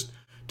to just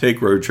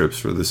take road trips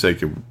for the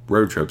sake of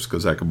road trips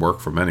because I could work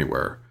from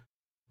anywhere.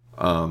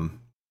 I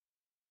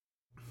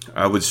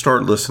would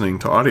start listening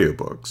to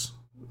audiobooks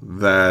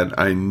that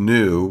I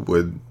knew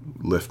would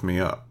lift me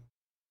up,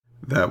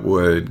 that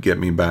would get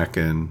me back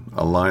in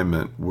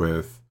alignment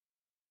with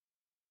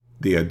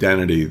the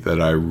identity that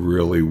I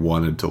really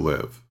wanted to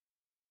live.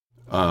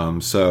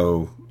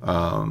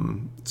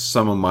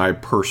 Some of my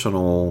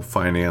personal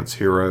finance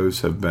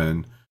heroes have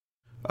been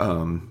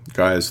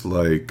guys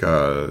like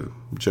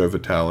Joe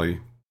Vitale,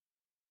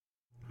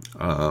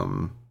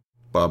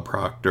 Bob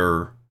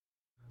Proctor,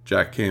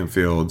 Jack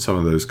Canfield, some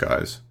of those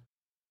guys.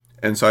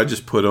 And so I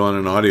just put on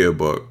an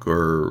audiobook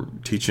or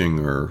teaching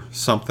or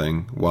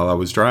something while I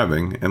was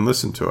driving and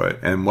listened to it.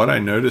 And what I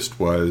noticed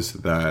was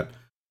that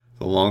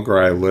the longer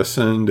I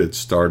listened, it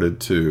started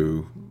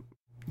to,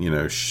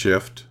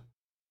 shift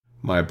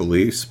my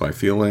beliefs, my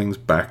feelings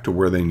back to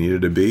where they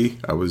needed to be.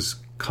 I was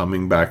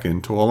coming back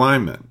into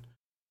alignment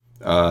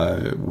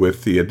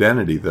with the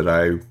identity that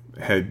I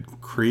had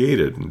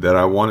created, that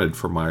I wanted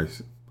for my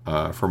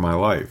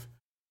life.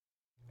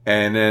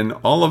 And then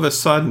all of a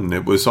sudden,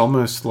 it was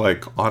almost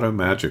like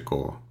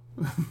automagical.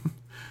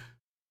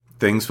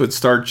 things would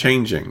start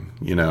changing.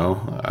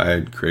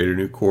 I'd create a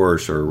new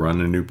course or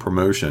run a new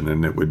promotion,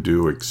 and it would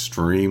do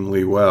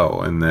extremely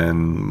well. And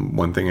then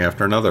one thing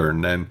after another.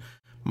 And then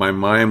my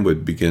mind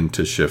would begin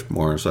to shift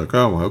more. It's like,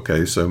 oh,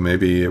 okay, so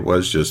maybe it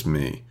was just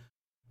me.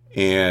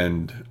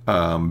 And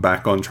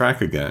back on track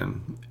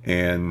again.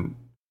 And,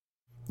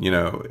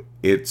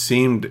 it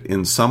seemed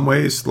in some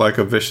ways like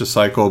a vicious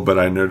cycle, but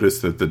I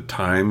noticed that the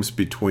times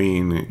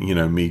between,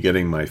 me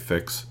getting my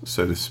fix,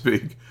 so to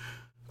speak,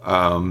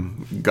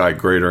 got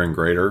greater and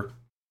greater.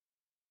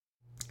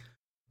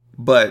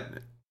 But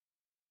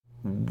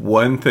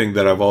one thing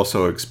that I've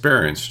also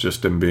experienced,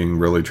 just in being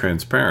really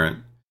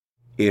transparent,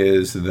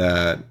 is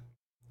that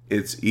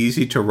it's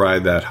easy to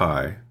ride that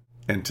high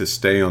and to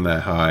stay on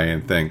that high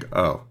and think,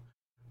 oh,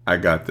 I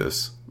got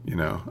this.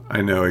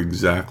 I know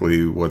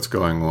exactly what's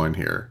going on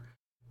here,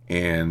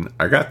 and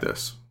I got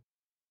this.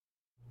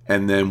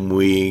 And then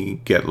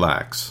we get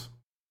lax,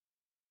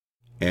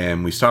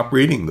 and we stop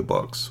reading the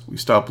books. We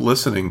stop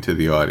listening to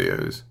the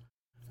audios.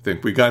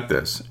 Think we got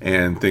this,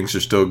 and things are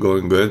still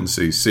going good. And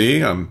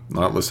see, I'm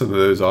not listening to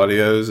those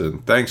audios.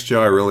 And thanks,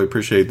 Joe. I really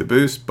appreciate the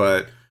boost,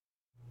 but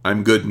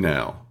I'm good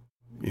now.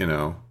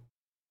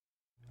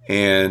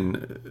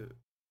 And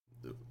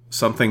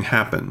something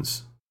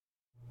happens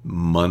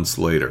months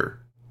later.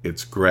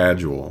 It's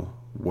gradual,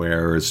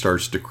 where it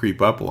starts to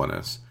creep up on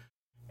us.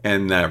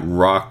 And that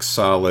rock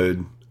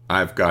solid,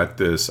 I've got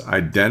this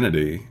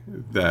identity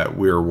that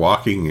we're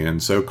walking in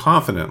so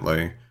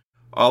confidently,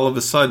 all of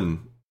a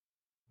sudden,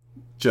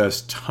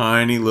 just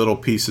tiny little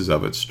pieces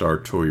of it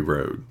start to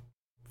erode.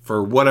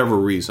 For whatever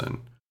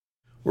reason.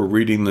 We're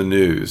reading the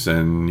news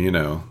and,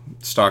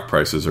 stock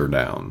prices are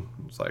down.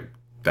 It's like,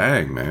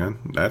 dang, man,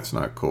 that's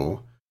not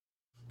cool.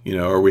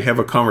 Or we have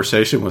a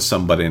conversation with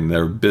somebody and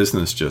their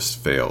business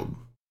just failed.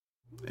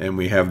 And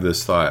we have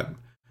this thought,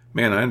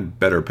 man, I'd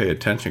better pay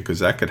attention because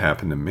that could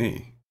happen to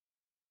me.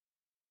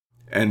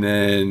 And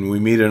then we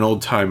meet an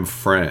old time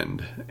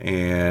friend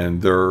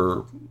and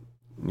they're,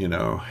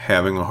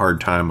 having a hard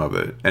time of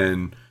it.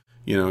 And,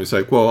 it's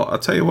like, well, I'll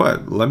tell you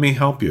what, let me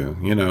help you.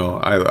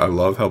 I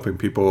love helping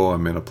people.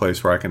 I'm in a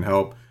place where I can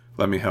help.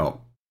 Let me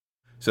help.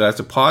 So that's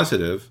a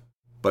positive,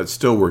 but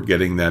still we're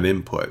getting that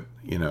input,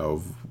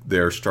 of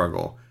their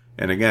struggle.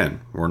 And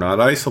again, we're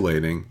not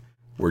isolating.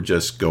 We're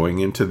just going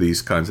into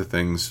these kinds of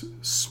things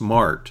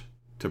smart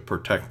to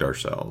protect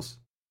ourselves.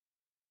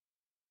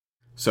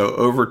 So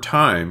over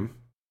time,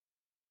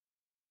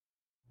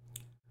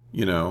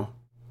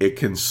 it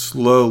can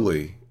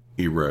slowly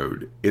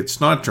erode. It's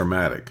not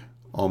dramatic.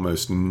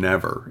 Almost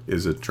never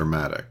is it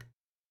dramatic.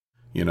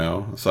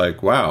 It's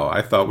like, wow,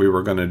 I thought we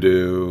were going to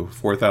do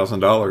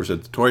 $4,000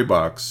 at the toy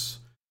box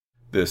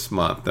this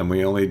month, and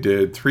we only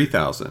did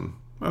 $3,000.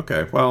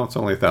 Okay, well, it's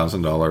only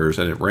 $1,000,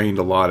 and it rained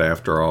a lot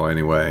after all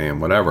anyway, and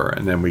whatever.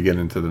 And then we get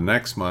into the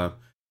next month,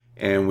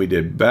 and we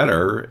did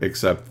better,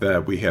 except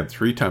that we had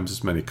 3 times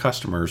as many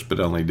customers, but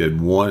only did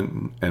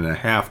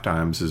 1.5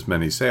 times as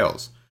many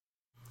sales.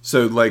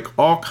 So, like,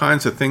 all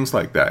kinds of things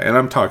like that. And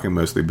I'm talking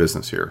mostly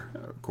business here,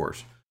 of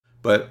course.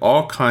 But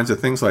all kinds of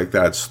things like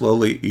that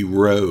slowly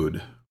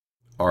erode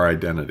our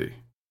identity.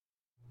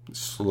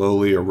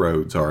 Slowly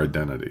erodes our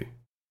identity.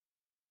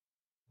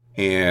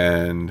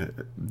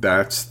 And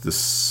that's the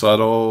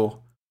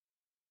subtle,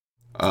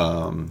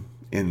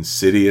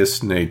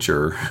 insidious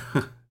nature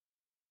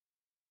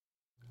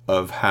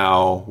of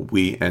how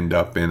we end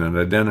up in an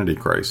identity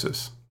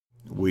crisis.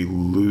 We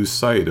lose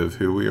sight of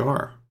who we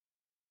are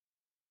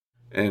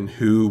and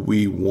who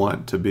we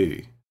want to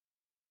be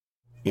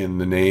in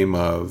the name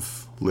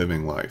of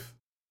living life.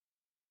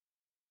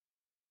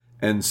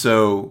 And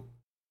so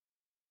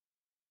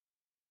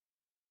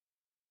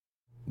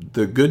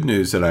the good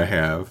news that I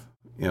have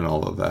in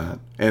all of that,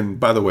 and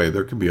by the way,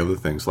 there can be other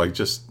things like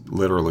just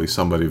literally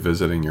somebody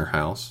visiting your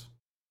house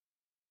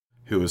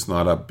who is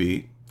not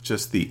upbeat,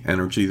 just the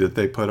energy that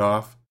they put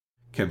off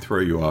can throw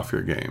you off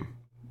your game.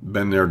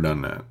 Been there,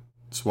 done that.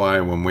 That's why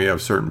when we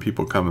have certain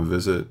people come and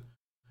visit,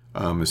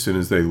 as soon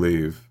as they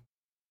leave,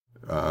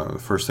 the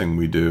first thing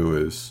we do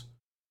is,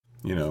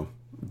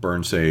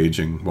 burn sage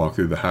and walk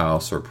through the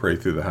house or pray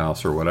through the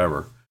house or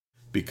whatever,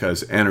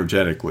 because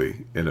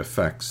energetically it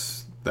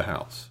affects the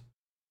house.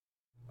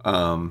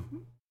 The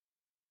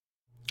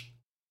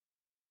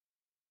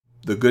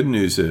good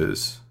news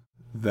is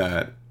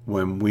that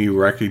when we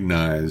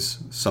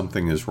recognize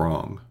something is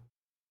wrong,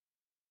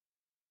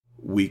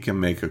 we can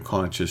make a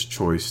conscious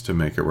choice to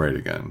make it right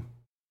again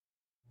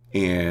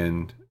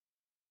and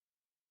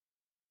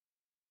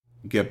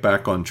get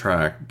back on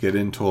track, get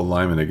into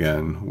alignment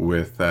again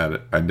with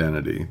that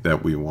identity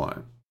that we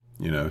want.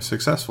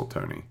 Successful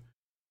Tony,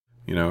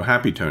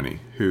 happy Tony,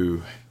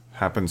 who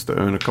happens to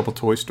own a couple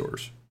toy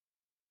stores.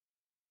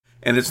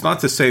 And it's not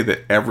to say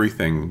that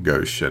everything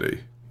goes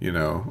shitty,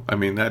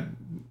 that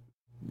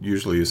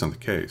usually isn't the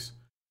case.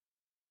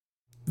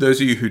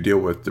 Those of you who deal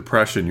with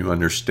depression, you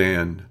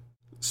understand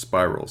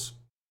spirals.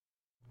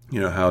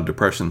 How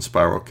depression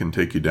spiral can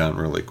take you down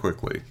really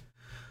quickly.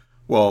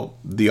 Well,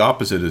 the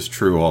opposite is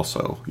true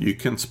also. You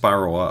can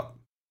spiral up.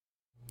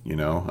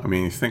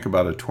 Think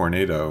about a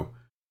tornado.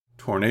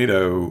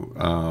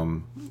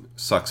 tornado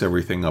sucks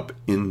everything up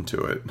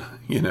into it,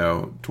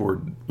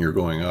 toward you're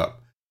going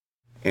up.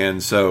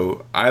 And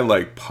so I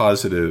like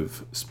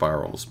positive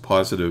spirals,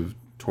 positive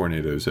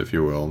tornadoes, if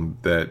you will,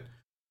 that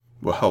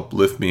will help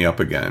lift me up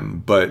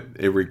again. But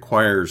it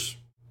requires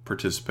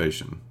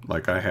participation.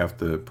 Like, I have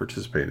to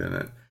participate in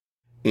it.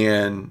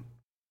 And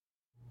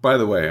by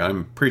the way,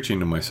 I'm preaching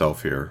to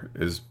myself here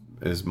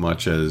as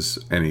much as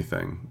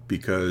anything,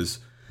 because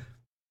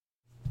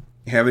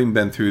having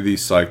been through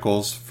these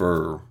cycles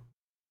for,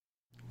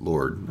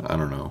 Lord, I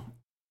don't know,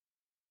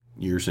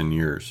 years and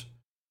years,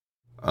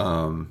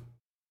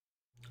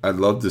 I'd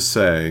love to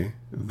say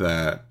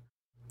that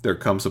there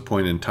comes a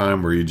point in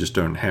time where you just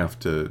don't have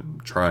to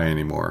try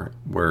anymore,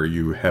 where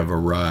you have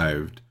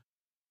arrived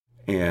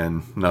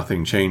and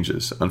nothing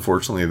changes.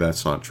 Unfortunately,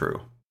 that's not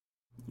true.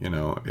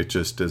 It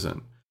just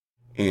isn't.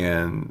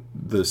 And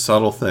the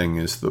subtle thing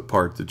is the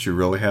part that you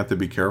really have to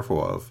be careful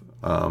of,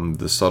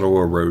 the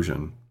subtle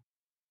erosion.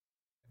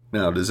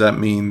 Now, does that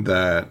mean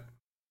that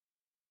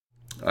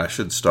I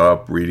should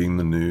stop reading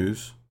the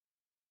news?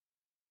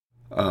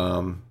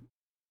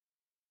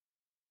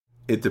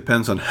 It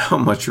depends on how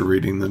much you're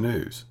reading the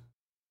news,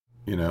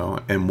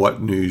 and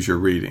what news you're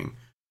reading.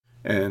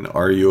 And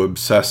are you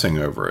obsessing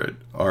over it?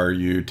 Are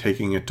you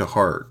taking it to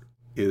heart?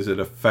 Is it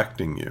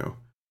affecting you?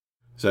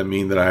 Does that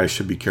mean that I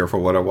should be careful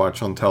what I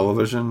watch on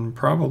television?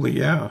 Probably,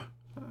 yeah.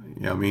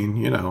 I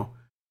mean,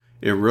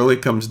 it really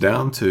comes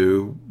down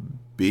to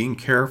being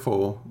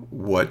careful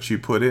what you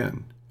put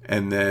in.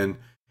 And then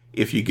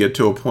if you get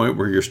to a point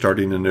where you're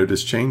starting to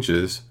notice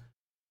changes,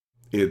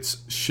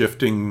 it's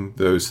shifting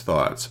those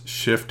thoughts,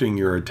 shifting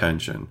your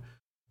attention.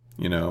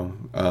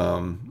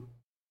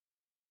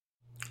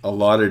 A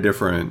lot of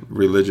different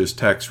religious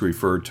texts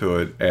refer to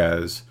it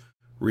as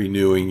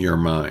renewing your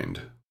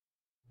mind.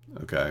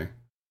 Okay?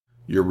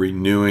 You're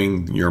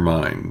renewing your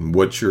mind,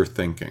 what you're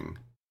thinking.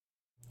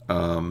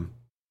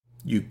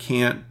 You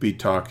can't be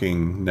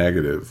talking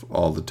negative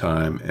all the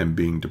time and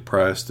being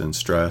depressed and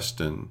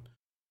stressed and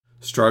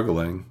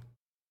struggling.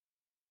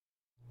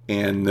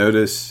 And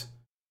notice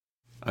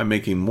I'm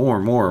making more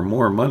and more and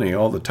more money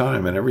all the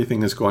time and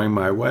everything is going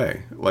my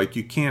way. Like,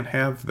 you can't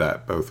have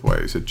that both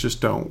ways. It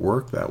just don't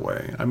work that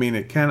way. I mean,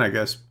 it can, I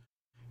guess,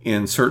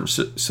 in certain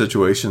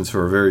situations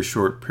for a very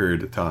short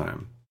period of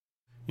time.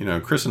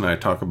 Chris and I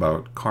talk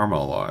about karma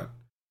a lot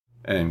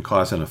and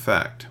cause and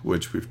effect,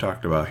 which we've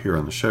talked about here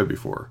on the show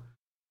before.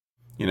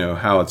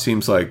 How it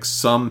seems like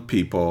some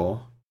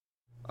people,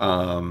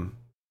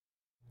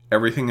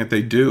 everything that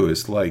they do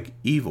is like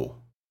evil,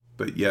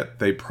 but yet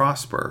they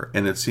prosper,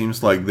 and it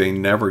seems like they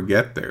never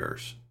get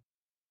theirs.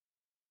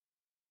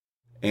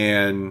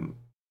 And,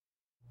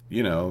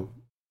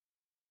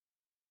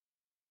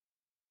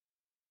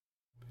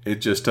 it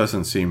just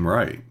doesn't seem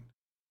right.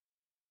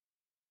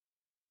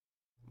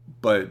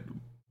 But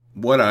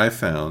what I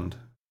found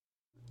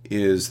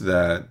is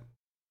that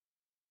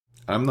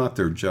I'm not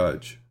their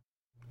judge.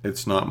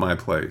 It's not my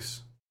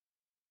place.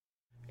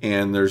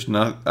 And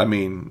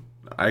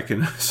I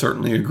can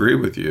certainly agree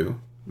with you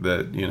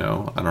that,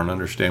 I don't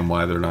understand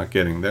why they're not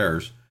getting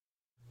theirs.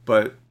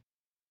 But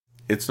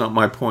it's not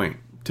my point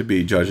to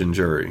be judge and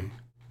jury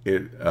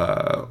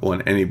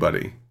on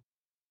anybody,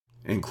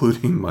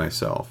 including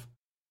myself.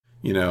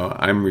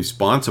 I'm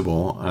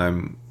responsible.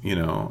 I'm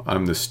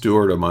the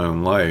steward of my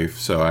own life,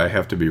 so I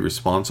have to be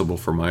responsible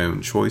for my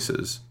own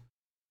choices.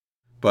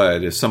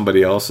 But if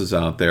somebody else is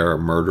out there, a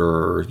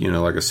murderer,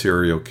 like a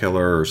serial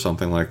killer or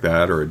something like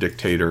that, or a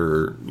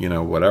dictator,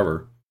 or,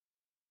 whatever,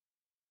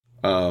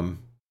 I'm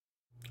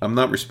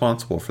not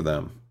responsible for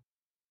them.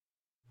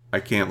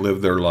 I can't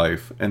live their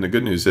life. And the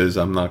good news is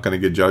I'm not going to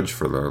get judged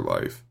for their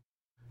life.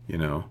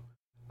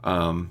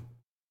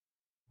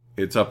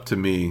 It's up to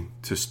me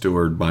to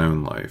steward my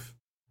own life.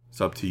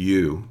 It's up to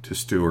you to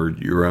steward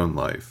your own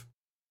life.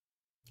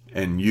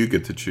 And you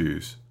get to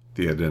choose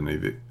the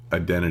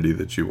identity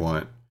that you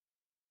want.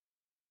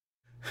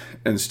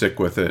 And stick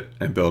with it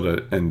and build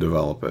it and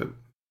develop it.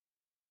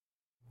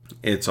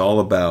 It's all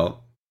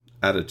about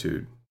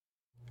attitude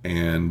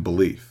and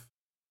belief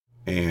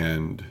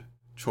and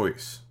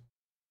choice.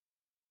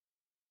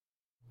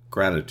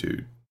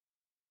 Gratitude.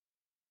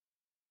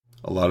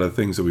 A lot of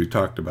things that we've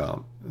talked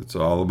about. It's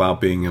all about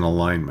being in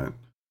alignment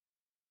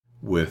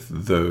with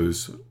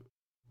those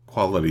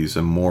qualities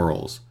and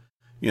morals.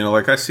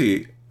 Like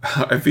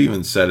I've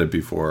even said it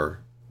before.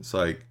 It's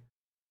like,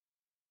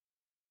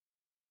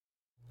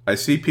 I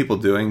see people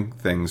doing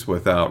things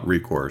without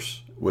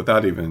recourse,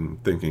 without even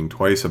thinking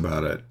twice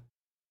about it,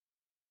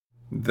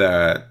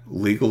 that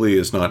legally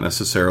is not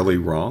necessarily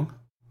wrong.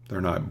 They're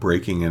not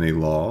breaking any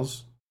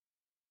laws.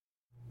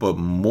 But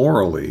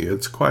morally,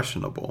 it's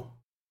questionable.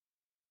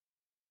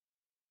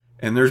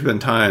 And there's been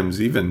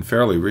times, even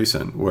fairly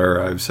recent,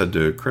 where I've said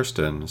to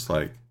Kristen, it's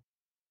like,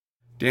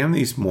 damn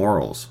these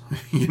morals,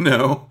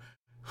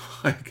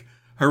 Like,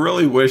 I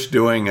really wish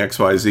doing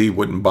XYZ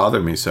wouldn't bother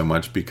me so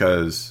much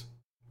because,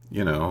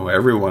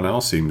 everyone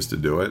else seems to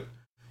do it,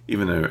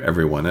 even though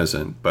everyone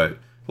isn't. But,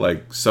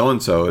 like,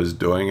 so-and-so is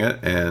doing it,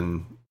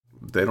 and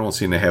they don't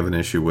seem to have an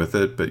issue with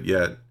it, but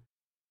yet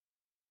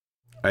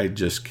I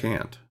just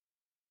can't.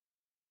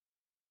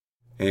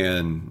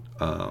 And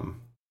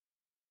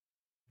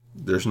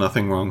there's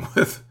nothing wrong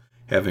with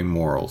having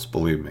morals,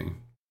 believe me.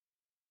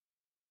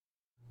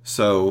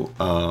 So,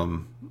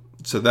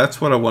 so that's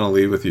what I want to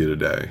leave with you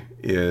today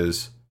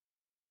is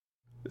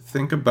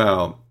think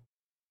about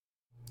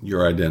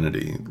your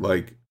identity,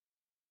 like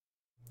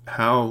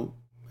how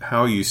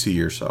you see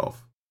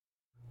yourself.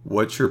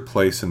 What's your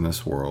place in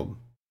this world?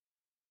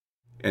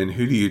 And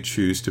who do you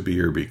choose to be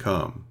or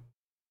become?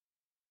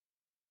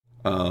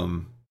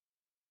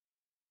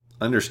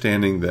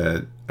 Understanding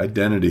that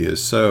identity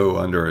is so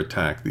under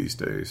attack these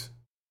days.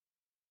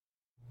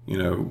 You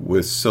know,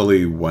 with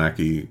silly,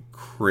 wacky,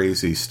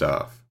 crazy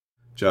stuff,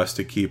 just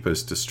to keep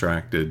us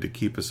distracted, to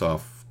keep us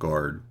off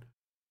guard,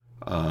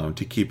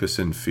 to keep us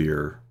in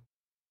fear.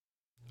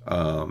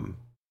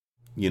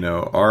 You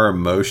know, our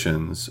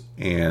emotions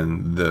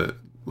and the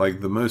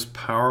most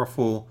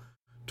powerful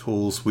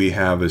tools we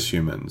have as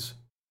humans,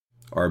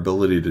 our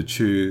ability to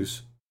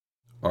choose,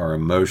 our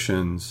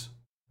emotions,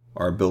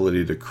 our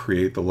ability to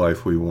create the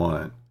life we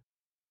want,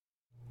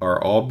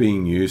 are all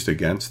being used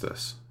against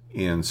us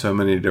in so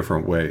many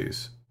different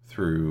ways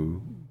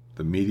through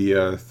the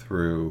media,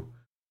 through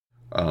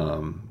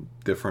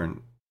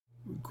different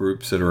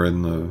groups that are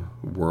in the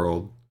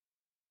world,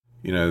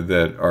 you know,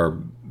 that are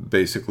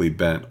basically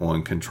bent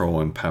on control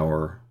and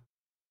power.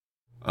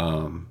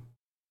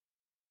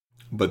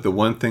 But the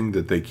one thing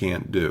that they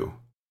can't do,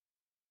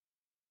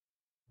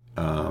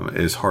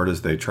 as hard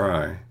as they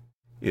try,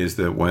 is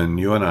that when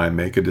you and I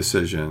make a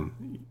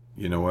decision,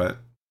 you know what?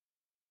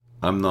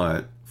 I'm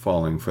not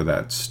falling for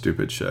that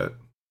stupid shit.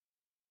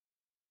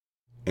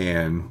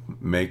 And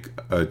make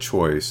a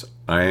choice.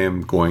 I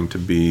am going to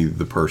be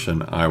the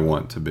person I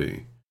want to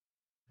be.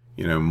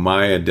 You know,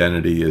 my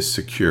identity is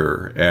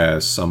secure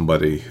as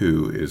somebody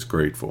who is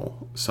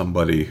grateful,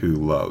 somebody who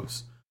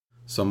loves,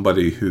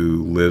 somebody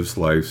who lives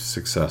life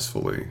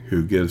successfully,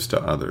 who gives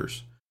to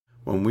others.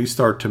 When we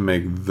start to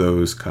make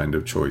those kind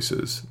of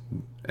choices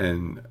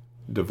and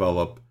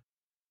develop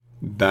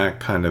that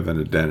kind of an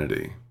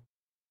identity,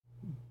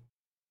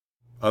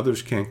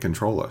 others can't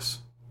control us.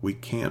 We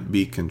can't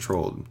be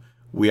controlled.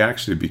 We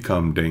actually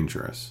become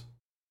dangerous,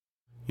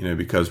 you know,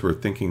 because we're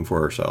thinking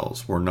for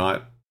ourselves. We're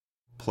not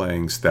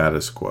playing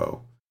status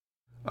quo.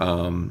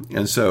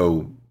 And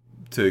so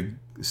to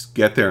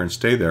get there and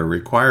stay there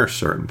requires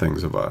certain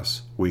things of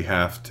us. We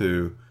have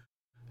to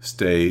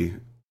stay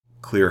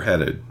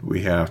clear-headed.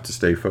 We have to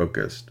stay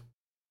focused.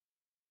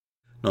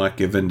 Not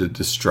give in to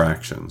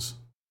distractions,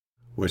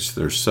 which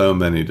there's so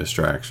many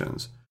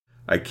distractions.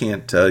 I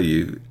can't tell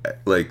you,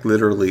 like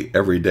literally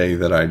every day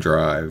that I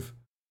drive,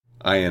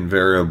 I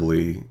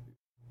invariably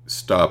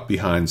stop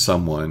behind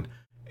someone.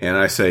 And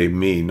I say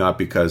me, not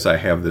because I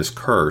have this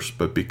curse,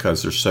 but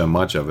because there's so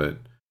much of it.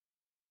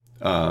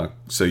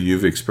 So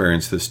you've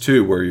experienced this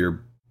too, where you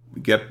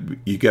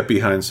get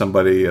behind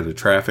somebody at a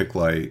traffic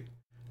light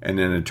and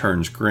then it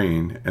turns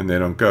green and they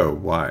don't go.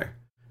 Why?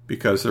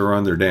 Because they're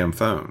on their damn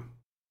phone,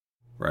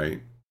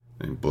 right?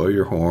 And you blow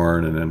your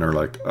horn and then they're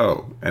like,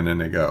 oh, and then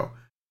they go.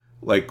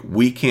 Like,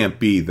 we can't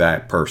be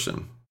that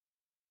person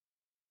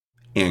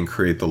and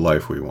create the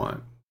life we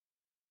want.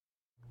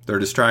 They're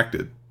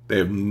distracted. They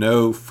have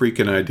no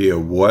freaking idea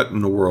what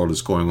in the world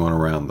is going on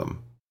around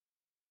them.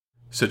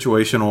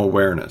 Situational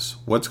awareness.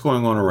 What's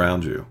going on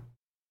around you?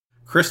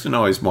 Kristen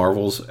always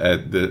marvels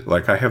at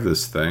I have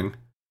this thing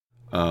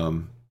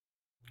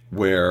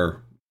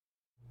where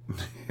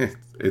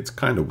it's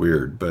kind of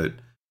weird, but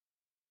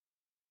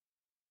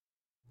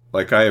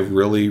like I have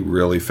really,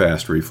 really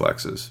fast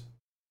reflexes.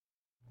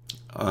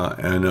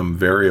 And I'm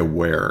very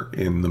aware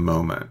in the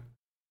moment.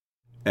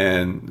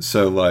 And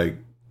so like,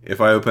 if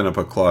I open up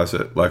a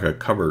closet, like a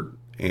cupboard,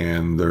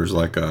 and there's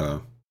like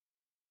one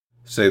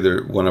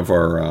of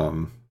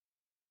our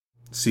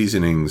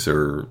seasonings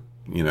or,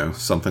 you know,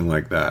 something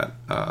like that.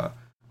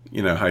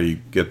 You know how you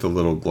get the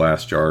little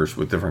glass jars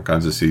with different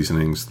kinds of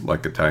seasonings,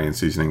 like Italian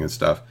seasoning and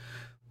stuff.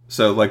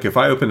 So like if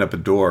I opened up a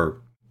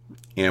door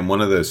and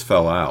one of those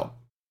fell out,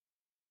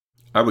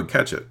 I would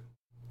catch it.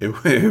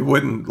 It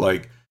wouldn't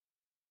like,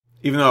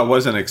 even though I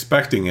wasn't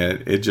expecting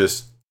it, it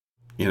just,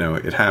 you know,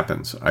 it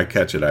happens. I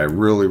catch it. I have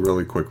really,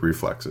 really quick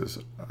reflexes.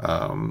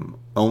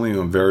 Only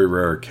on very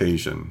rare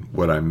occasion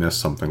would I miss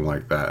something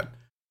like that.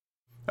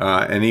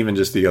 And even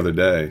just the other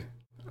day,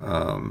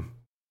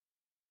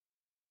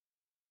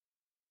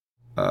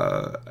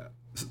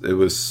 it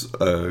was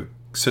a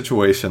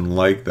situation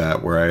like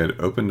that where I had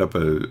opened up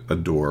a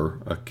door,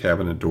 a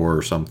cabinet door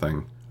or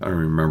something. I don't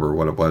remember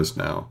what it was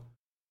now.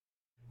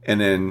 And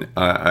then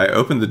I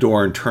opened the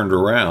door and turned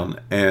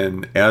around.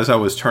 And as I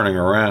was turning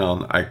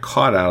around, I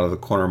caught out of the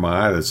corner of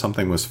my eye that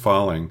something was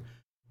falling,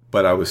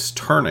 but I was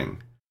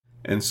turning.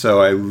 And so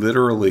I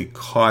literally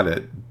caught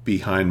it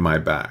behind my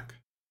back.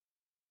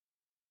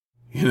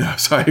 You know,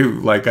 so I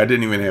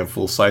didn't even have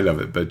full sight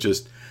of it, but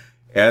just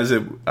as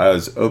I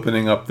was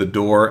opening up the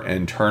door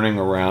and turning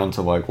around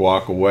to like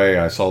walk away,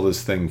 I saw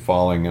this thing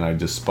falling and I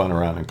just spun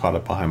around and caught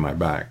it behind my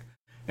back.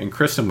 And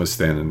Kristen was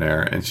standing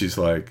there and she's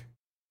like,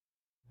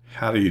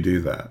 how do you do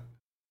that?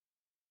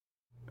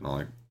 And I'm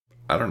like,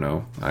 I don't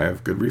know. I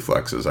have good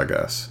reflexes, I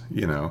guess,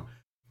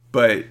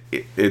 But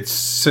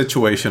it's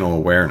situational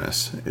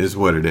awareness is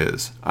what it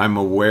is. I'm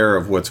aware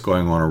of what's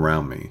going on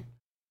around me,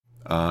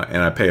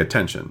 and I pay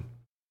attention.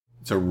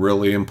 It's a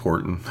really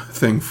important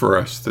thing for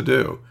us to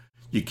do.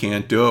 You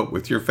can't do it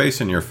with your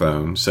face in your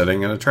phone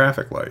sitting in a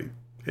traffic light.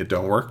 It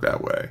don't work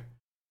that way.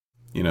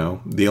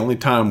 The only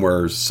time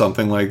where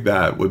something like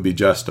that would be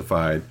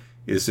justified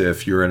is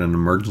if you're in an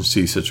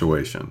emergency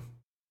situation.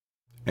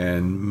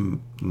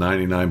 And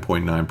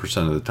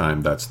 99.9% of the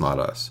time, that's not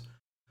us.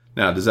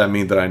 Now, does that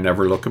mean that I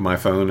never look at my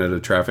phone at a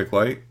traffic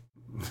light?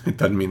 It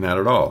doesn't mean that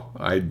at all.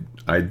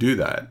 I do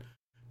that.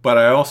 But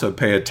I also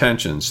pay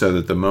attention so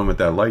that the moment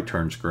that light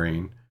turns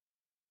green,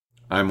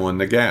 I'm on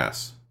the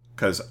gas.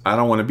 Because I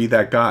don't want to be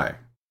that guy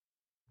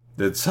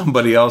that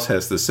somebody else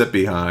has to sit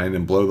behind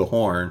and blow the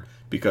horn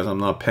because I'm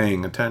not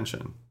paying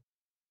attention.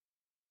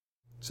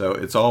 So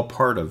it's all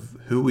part of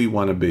who we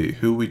want to be,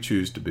 who we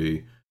choose to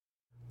be,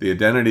 the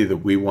identity that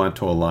we want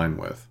to align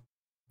with.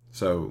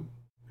 So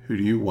who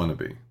do you want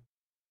to be?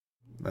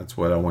 That's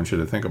what I want you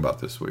to think about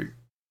this week.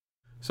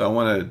 So I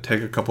want to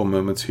take a couple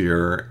moments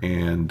here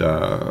and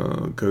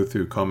go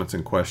through comments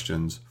and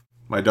questions.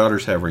 My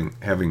daughter's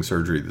having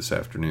surgery this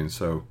afternoon,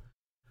 so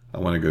I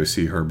want to go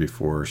see her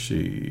before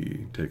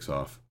she takes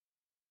off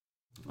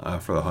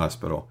for the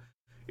hospital.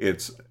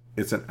 It's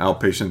an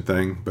outpatient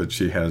thing, but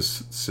she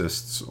has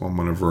cysts on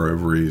one of her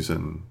ovaries,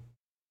 and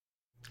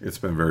it's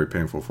been very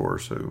painful for her,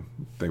 so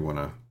they want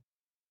to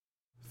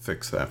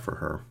fix that for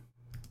her.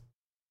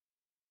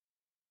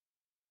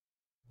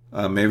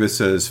 Mavis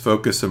says,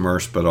 focus,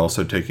 immerse, but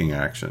also taking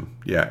action.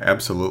 Yeah,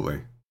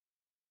 absolutely.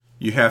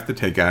 You have to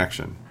take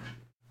action.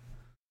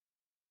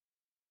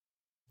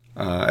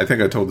 I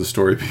think I told the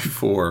story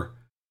before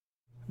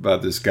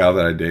about this gal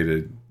that I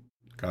dated,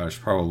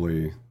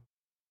 probably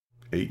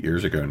 8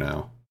 years ago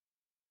now.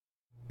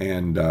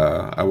 And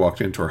I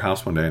walked into her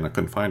house one day and I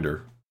couldn't find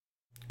her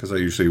because I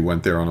usually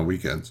went there on the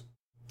weekends.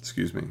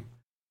 Excuse me.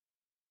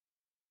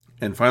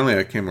 And finally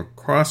I came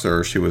across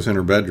her. She was in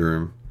her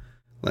bedroom,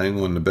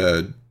 laying on the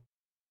bed.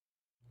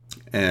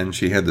 And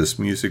she had this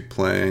music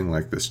playing,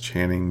 like this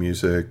chanting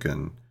music,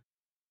 and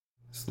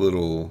this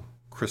little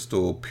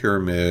crystal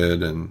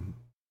pyramid, and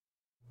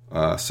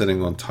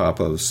sitting on top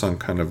of some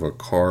kind of a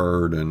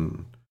card,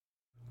 and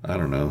I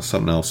don't know,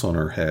 something else on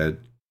her head.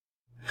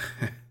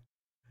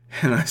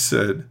 And I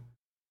said,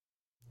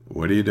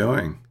 what are you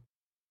doing?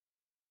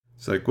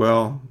 It's like,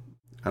 well,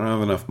 I don't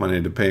have enough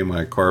money to pay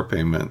my car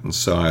payment, and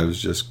so I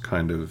was just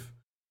kind of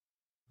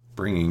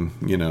bringing,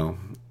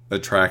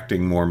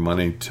 attracting more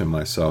money to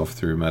myself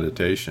through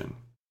meditation.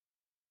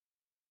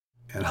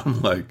 And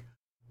I'm like,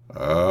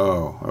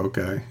 oh,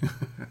 okay.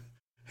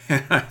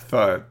 And I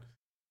thought,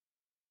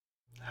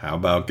 how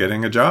about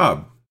getting a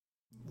job?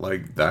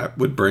 Like, that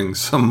would bring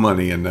some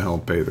money in to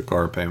help pay the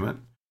car payment.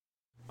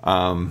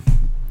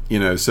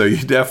 So you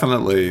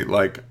definitely,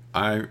 like,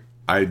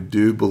 I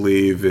do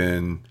believe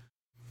in,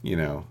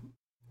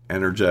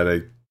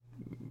 energetic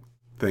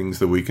things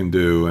that we can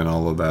do and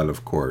all of that,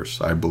 of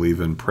course. I believe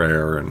in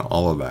prayer and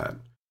all of that.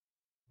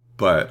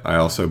 But I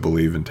also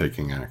believe in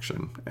taking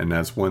action. And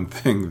that's one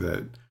thing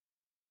that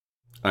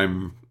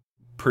I'm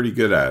pretty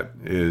good at,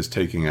 is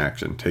taking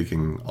action,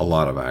 taking a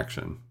lot of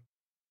action.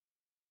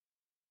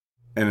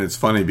 And it's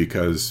funny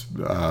because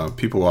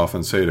people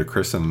often say to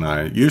Kristen and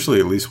I,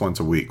 usually at least once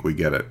a week, we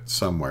get it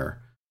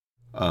somewhere.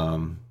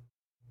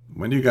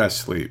 When do you guys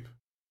sleep?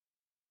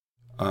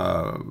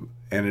 And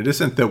it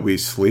isn't that we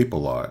sleep a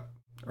lot,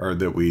 or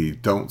that we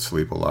don't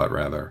sleep a lot,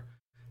 rather.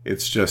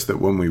 It's just that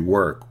when we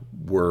work,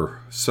 we're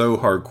so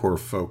hardcore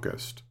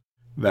focused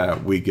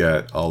that we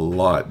get a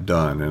lot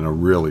done in a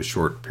really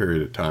short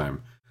period of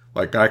time.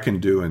 Like, I can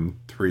do in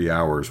 3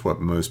 hours what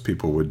most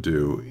people would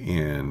do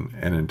in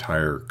an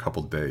entire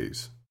couple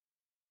days,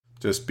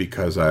 just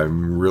because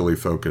I'm really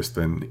focused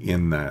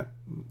in that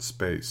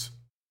space.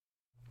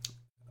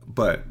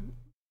 But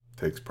it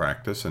takes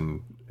practice,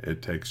 and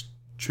it takes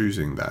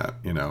choosing that,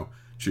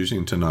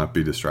 choosing to not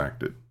be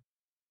distracted.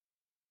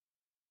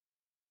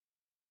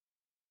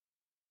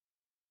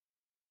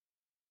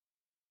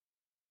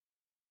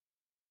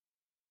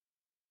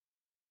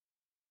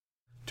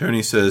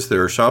 Tony says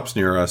there are shops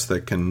near us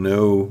that can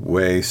no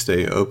way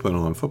stay open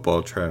on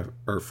footfall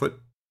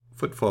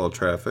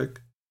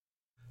traffic.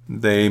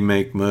 They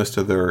make most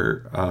of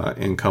their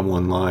income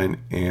online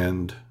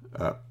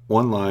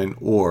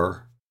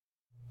or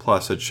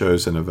plus at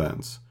shows and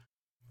events.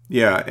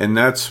 Yeah, and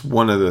that's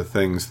one of the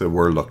things that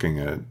we're looking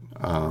at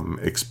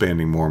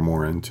expanding more and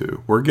more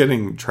into. We're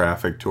getting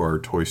traffic to our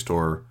toy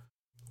store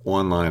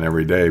online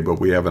every day, but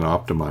we haven't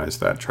optimized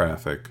that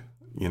traffic,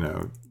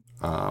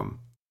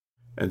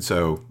 and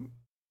so,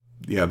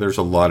 yeah, there's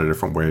a lot of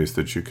different ways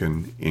that you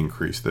can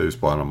increase those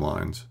bottom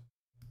lines.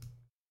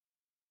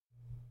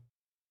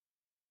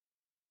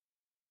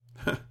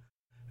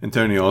 And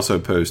Tony also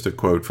posted a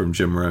quote from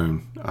Jim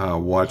Rohn,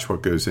 watch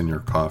what goes in your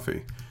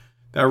coffee.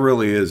 That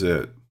really is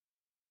it.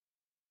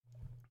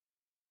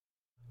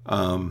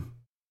 And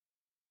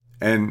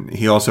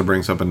he also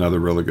brings up another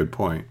really good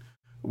point.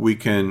 we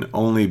can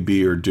only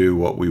be or do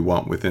what we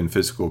want within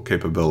physical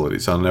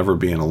capabilities. I'll never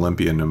be an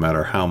Olympian no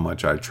matter how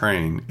much I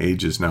train.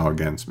 Age is now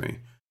against me.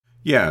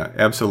 Yeah,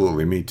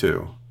 absolutely. Me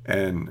too.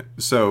 And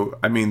so,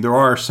 I mean, there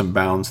are some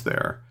bounds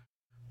there,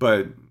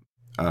 but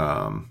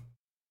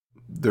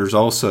there's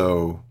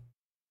also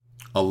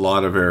a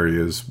lot of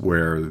areas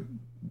where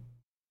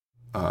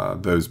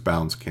those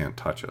bounds can't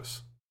touch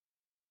us.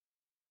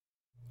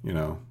 You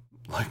know,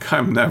 like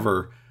I'm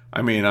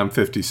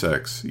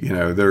 56. You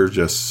know, there are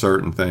just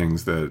certain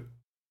things that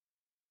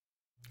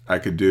I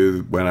could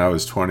do when I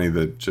was 20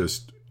 that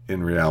just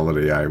in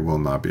reality I will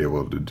not be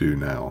able to do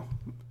now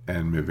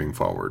and moving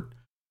forward.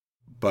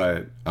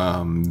 But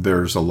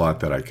there's a lot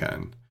that I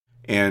can.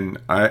 And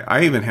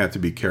I even have to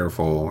be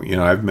careful. You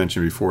know, I've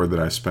mentioned before that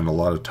I spend a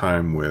lot of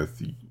time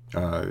with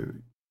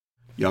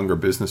younger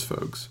business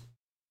folks.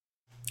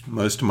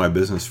 Most of my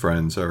business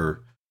friends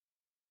are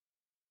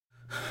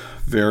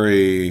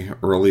very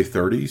early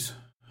 30s,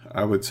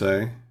 I would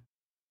say.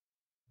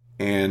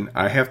 And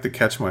I have to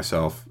catch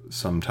myself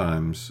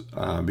sometimes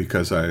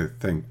because I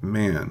think,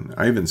 man,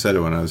 I even said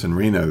it when I was in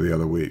Reno the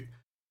other week.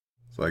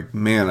 It's like,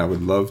 man, I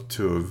would love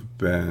to have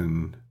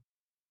been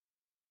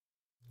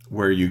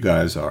where you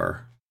guys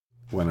are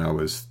when I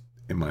was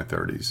in my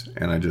 30s.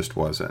 And I just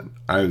wasn't.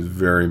 I was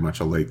very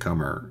much a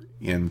latecomer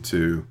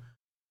into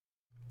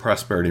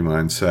prosperity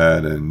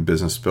mindset and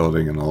business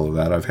building and all of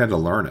that. I've had to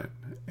learn it.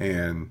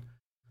 And,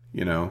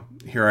 you know,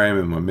 here I am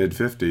in my mid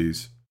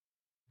 50s.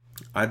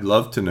 I'd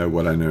love to know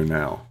what I know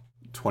now,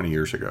 20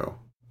 years ago.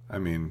 I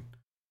mean,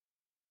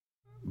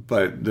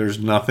 but there's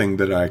nothing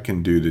that I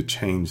can do to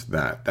change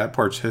that. That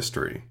part's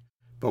history.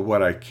 But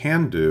what I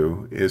can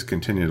do is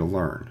continue to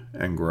learn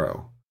and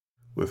grow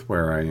with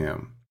where I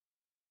am.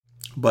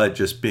 But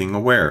just being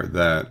aware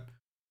that,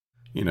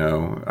 you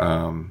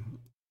know,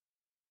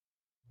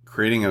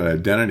 creating an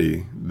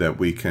identity that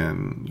we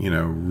can, you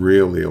know,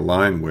 really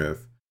align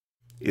with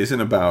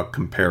isn't about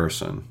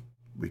comparison.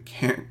 We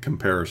can't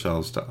compare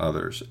ourselves to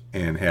others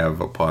and have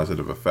a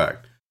positive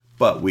effect,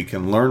 but we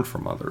can learn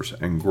from others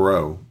and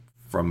grow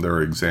from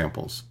their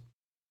examples.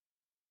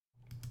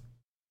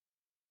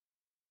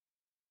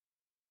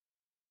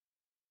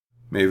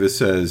 Mavis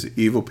says,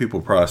 evil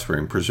people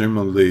prospering,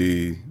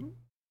 presumably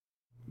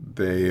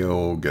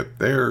they'll get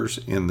theirs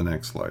in the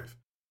next life.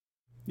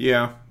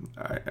 Yeah,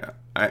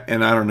 I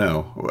don't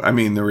know. I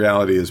mean, the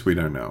reality is we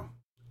don't know.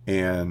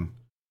 And,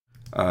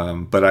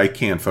 but I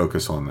can't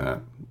focus on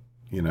that.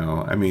 You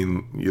know, I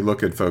mean, you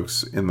look at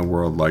folks in the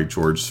world like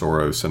George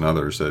Soros and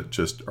others that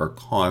just are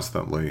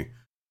constantly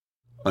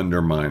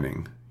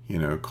undermining, you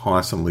know,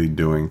 constantly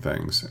doing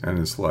things. And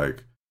it's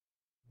like,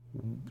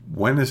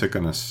 when is it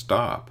going to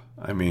stop?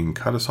 I mean,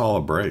 cut us all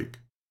a break,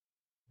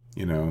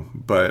 you know.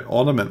 But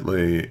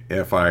ultimately,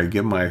 if I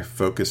give my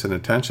focus and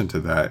attention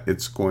to that,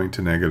 it's going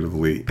to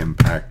negatively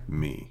impact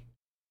me.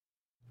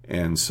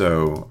 And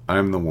so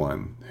I'm the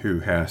one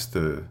who has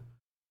to,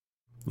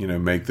 you know,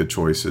 make the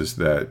choices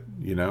that,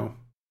 you know,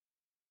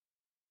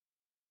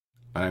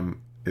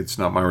 it's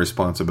not my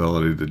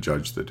responsibility to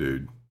judge the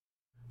dude,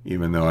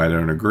 even though I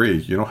don't agree.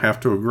 You don't have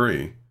to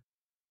agree,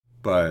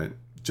 but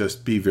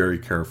just be very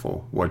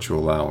careful what you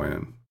allow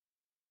in.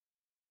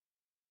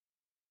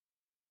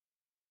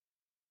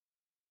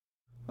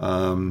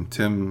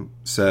 Tim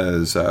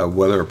says,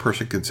 whether a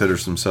person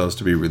considers themselves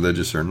to be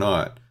religious or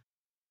not,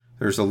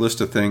 there's a list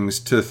of things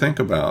to think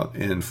about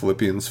in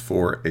Philippians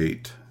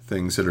 4:8.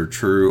 Things that are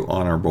true,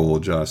 honorable,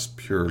 just,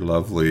 pure,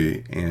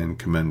 lovely, and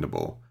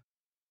commendable.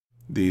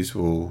 This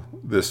will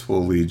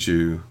lead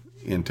you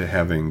into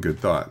having good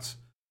thoughts.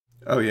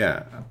 Oh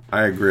yeah,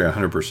 I agree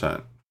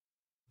 100%.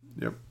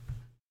 Yep.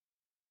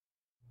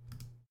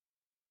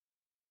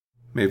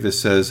 Mavis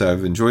says,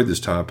 I've enjoyed this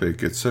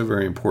topic. It's so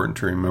very important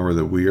to remember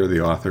that we are the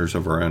authors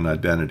of our own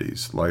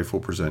identities. Life will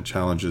present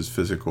challenges,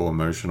 physical,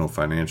 emotional,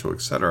 financial,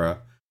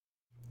 etc.,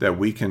 that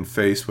we can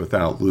face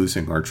without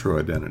losing our true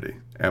identity.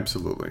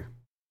 Absolutely.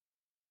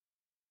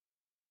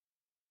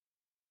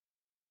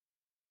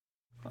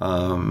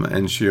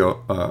 And she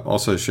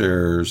also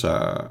shares,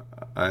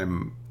 I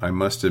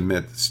must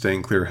admit that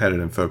staying clear-headed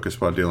and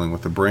focused while dealing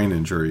with a brain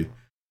injury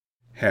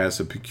has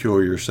a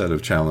peculiar set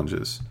of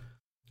challenges.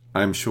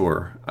 I'm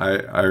sure.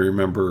 I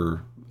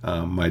remember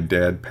my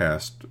dad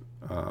passed,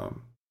 I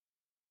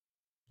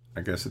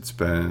guess it's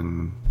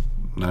been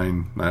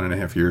nine and a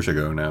half years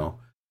ago now,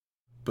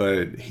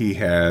 but he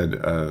had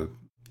a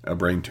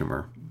brain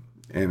tumor,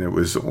 and it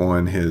was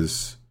on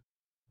his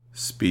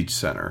speech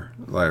center,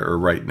 or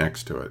right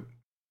next to it.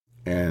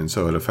 And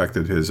so it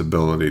affected his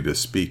ability to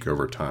speak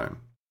over time.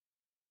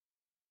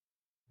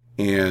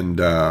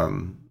 And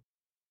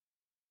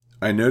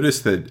I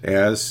noticed that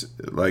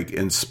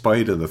in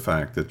spite of the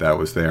fact that that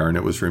was there and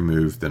it was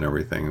removed and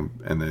everything,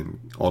 and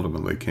then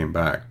ultimately came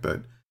back,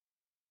 but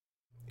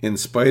in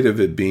spite of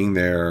it being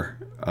there,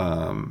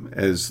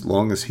 as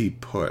long as he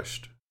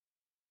pushed,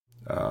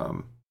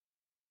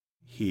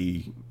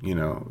 he,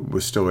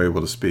 was still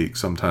able to speak,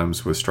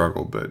 sometimes with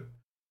struggle, but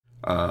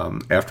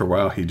after a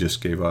while he just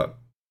gave up.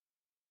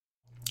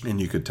 And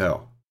you could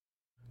tell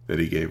that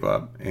he gave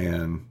up.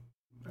 And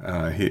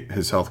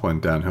his health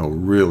went downhill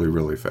really,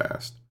 really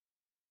fast.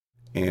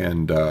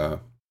 And,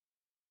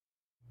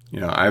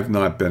 I've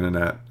not been in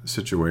that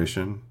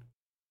situation.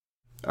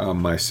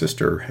 My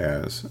sister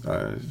has.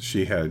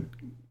 She had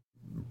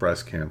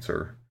breast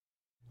cancer.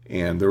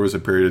 And there was a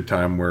period of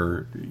time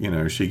where,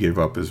 she gave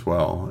up as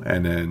well.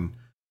 And then,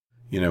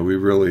 we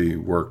really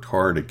worked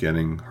hard at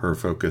getting her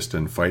focused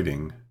and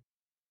fighting.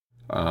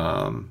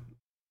 And,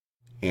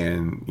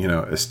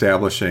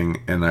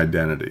 establishing an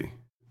identity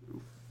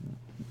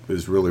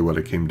is really what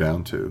it came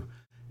down to.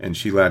 And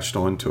she latched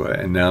onto it.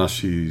 And now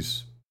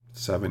she's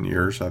 7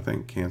 years, I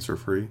think, cancer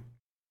free.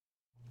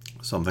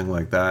 Something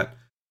like that.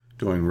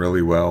 Doing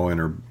really well in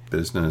her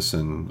business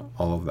and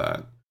all of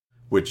that,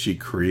 which she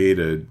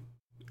created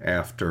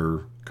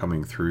after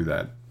coming through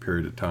that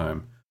period of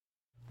time.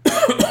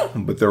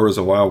 But there was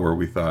a while where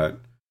we thought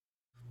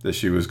that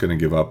she was going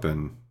to give up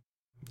and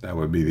that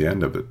would be the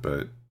end of it.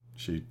 But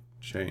she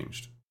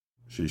changed.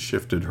 She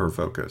shifted her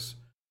focus.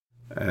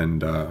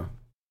 And,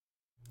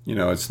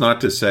 it's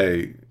not to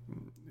say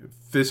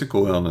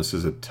physical illness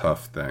is a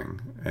tough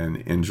thing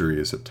and injury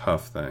is a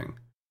tough thing.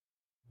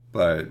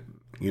 But,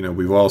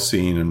 we've all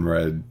seen and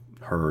read,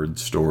 heard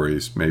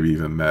stories, maybe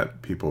even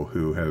met people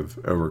who have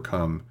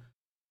overcome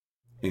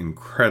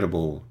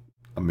incredible,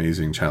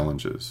 amazing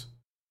challenges.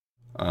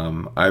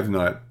 I've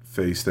not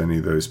faced any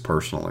of those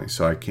personally,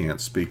 so I can't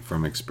speak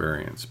from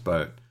experience,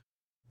 but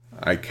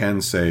I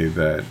can say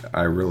that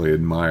I really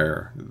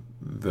admire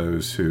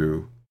those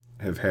who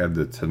have had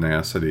the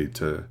tenacity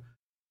to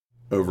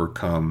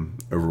overcome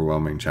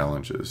overwhelming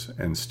challenges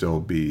and still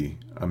be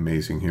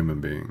amazing human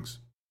beings.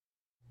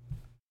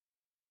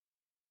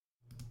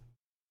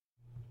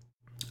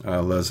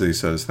 Leslie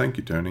says, thank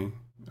you, Tony.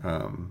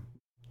 You're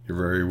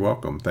very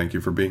welcome. Thank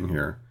you for being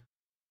here.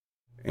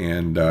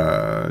 And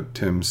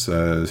Tim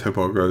says, hope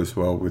all goes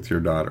well with your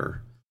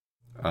daughter.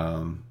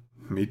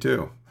 Me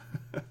too.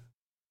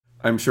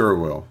 I'm sure it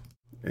will.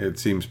 It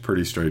seems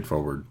pretty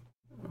straightforward.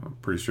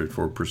 Pretty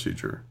straightforward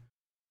procedure.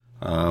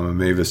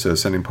 Mavis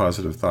says, sending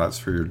positive thoughts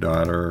for your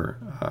daughter.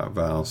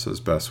 Val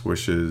says, best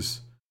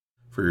wishes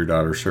for your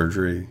daughter's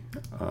surgery.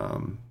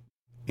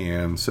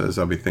 Anne says,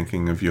 I'll be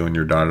thinking of you and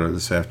your daughter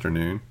this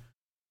afternoon.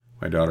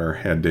 My daughter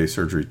had day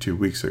surgery 2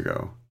 weeks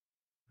ago.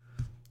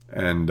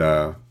 And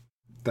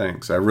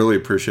thanks. I really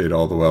appreciate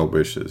all the well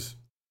wishes.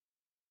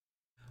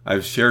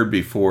 I've shared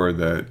before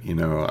that,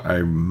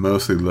 I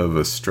mostly live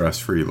a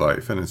stress-free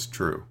life, and it's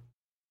true.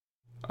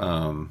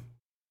 But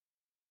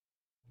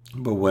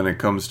when it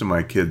comes to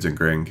my kids and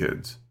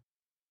grandkids,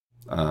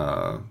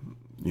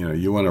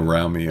 you want to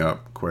round me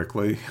up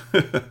quickly,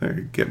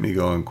 get me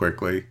going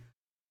quickly,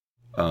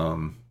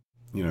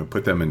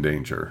 put them in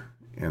danger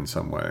in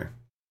some way.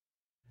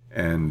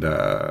 And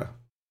I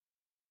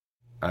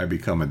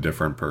become a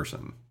different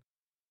person.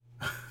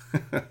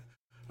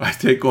 I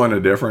take on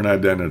a different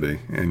identity,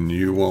 and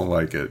you won't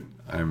like it.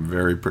 I'm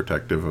very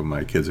protective of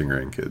my kids and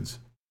grandkids.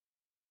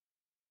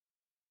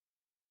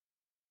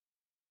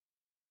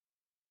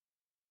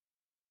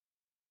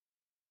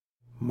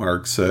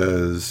 Mark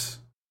says,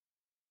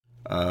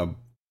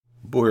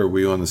 boy, are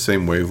we on the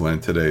same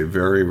wavelength today.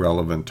 Very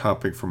relevant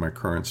topic for my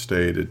current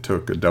state. It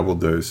took a double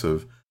dose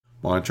of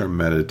mantra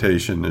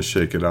meditation to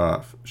shake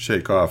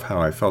off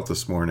how I felt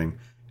this morning,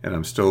 and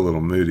I'm still a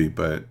little moody,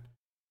 but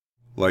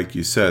like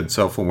you said,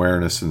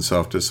 self-awareness and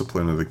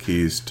self-discipline are the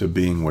keys to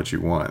being what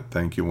you want.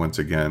 Thank you once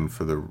again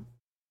for the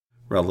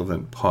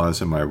relevant pause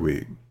in my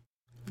week.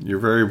 You're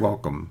very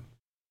welcome.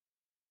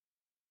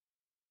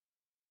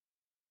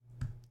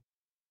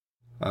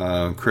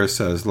 Chris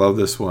says, love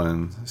this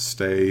one.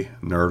 Stay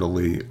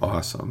nerdily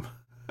awesome.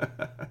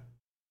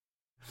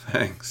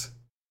 Thanks.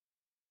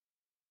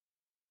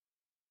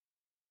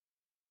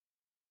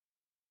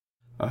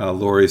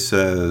 Lori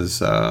says,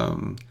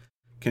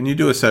 can you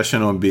do a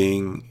session on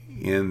being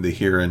in the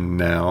here and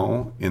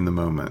now, in the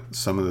moment?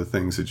 Some of the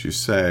things that you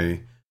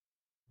say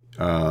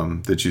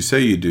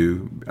you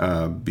do,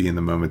 be in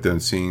the moment, don't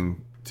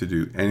seem to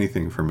do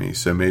anything for me.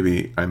 So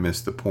maybe I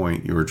missed the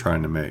point you were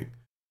trying to make.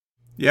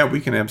 Yeah,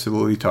 we can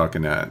absolutely talk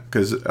in that,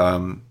 because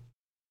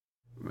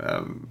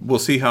we'll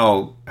see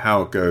how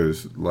it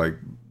goes. Like,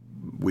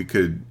 we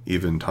could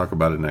even talk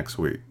about it next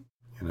week.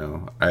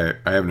 I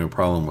have no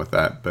problem with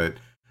that, but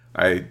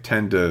I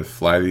tend to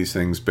fly these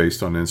things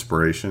based on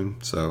inspiration.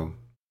 So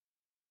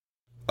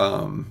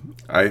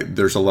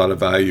there's a lot of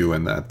value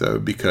in that, though,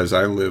 because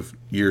I lived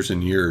years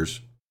and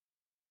years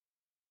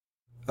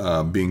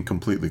being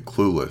completely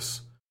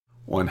clueless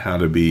on how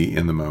to be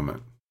in the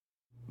moment.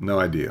 No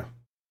idea.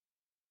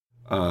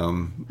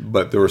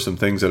 But there were some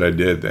things that I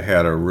did that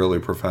had a really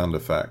profound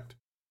effect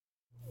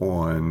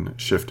on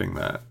shifting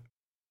that.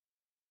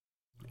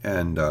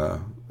 And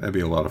that'd be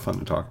a lot of fun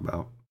to talk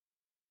about.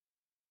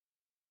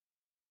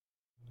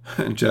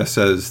 Jess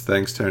says,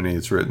 thanks, Tony.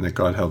 It's written that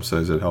God helps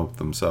those that help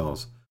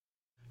themselves.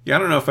 Yeah, I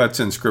don't know if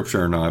that's in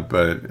scripture or not,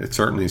 but it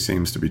certainly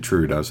seems to be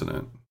true, doesn't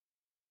it?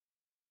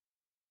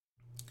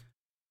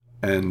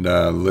 And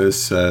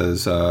Liz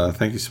says,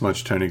 thank you so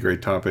much, Tony.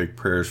 Great topic.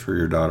 Prayers for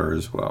your daughter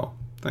as well.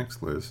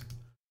 Thanks, Liz.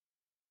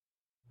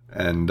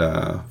 And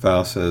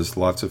Val says,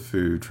 lots of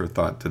food for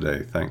thought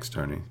today. Thanks,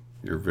 Tony.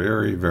 You're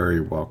very, very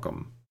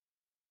welcome.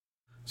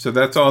 So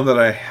that's all that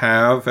I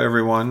have,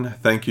 everyone.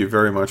 Thank you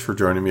very much for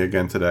joining me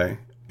again today.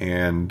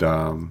 And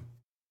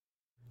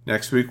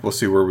next week, we'll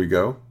see where we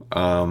go.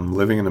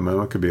 Living in the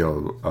moment could be a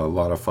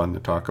lot of fun to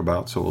talk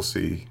about, so we'll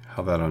see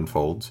how that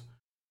unfolds.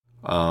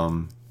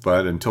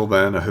 But until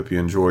then, I hope you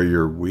enjoy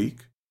your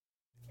week.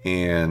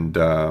 And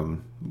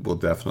we'll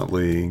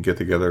definitely get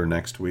together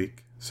next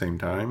week, same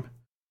time.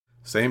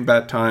 Same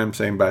bat time,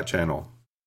 same bat channel.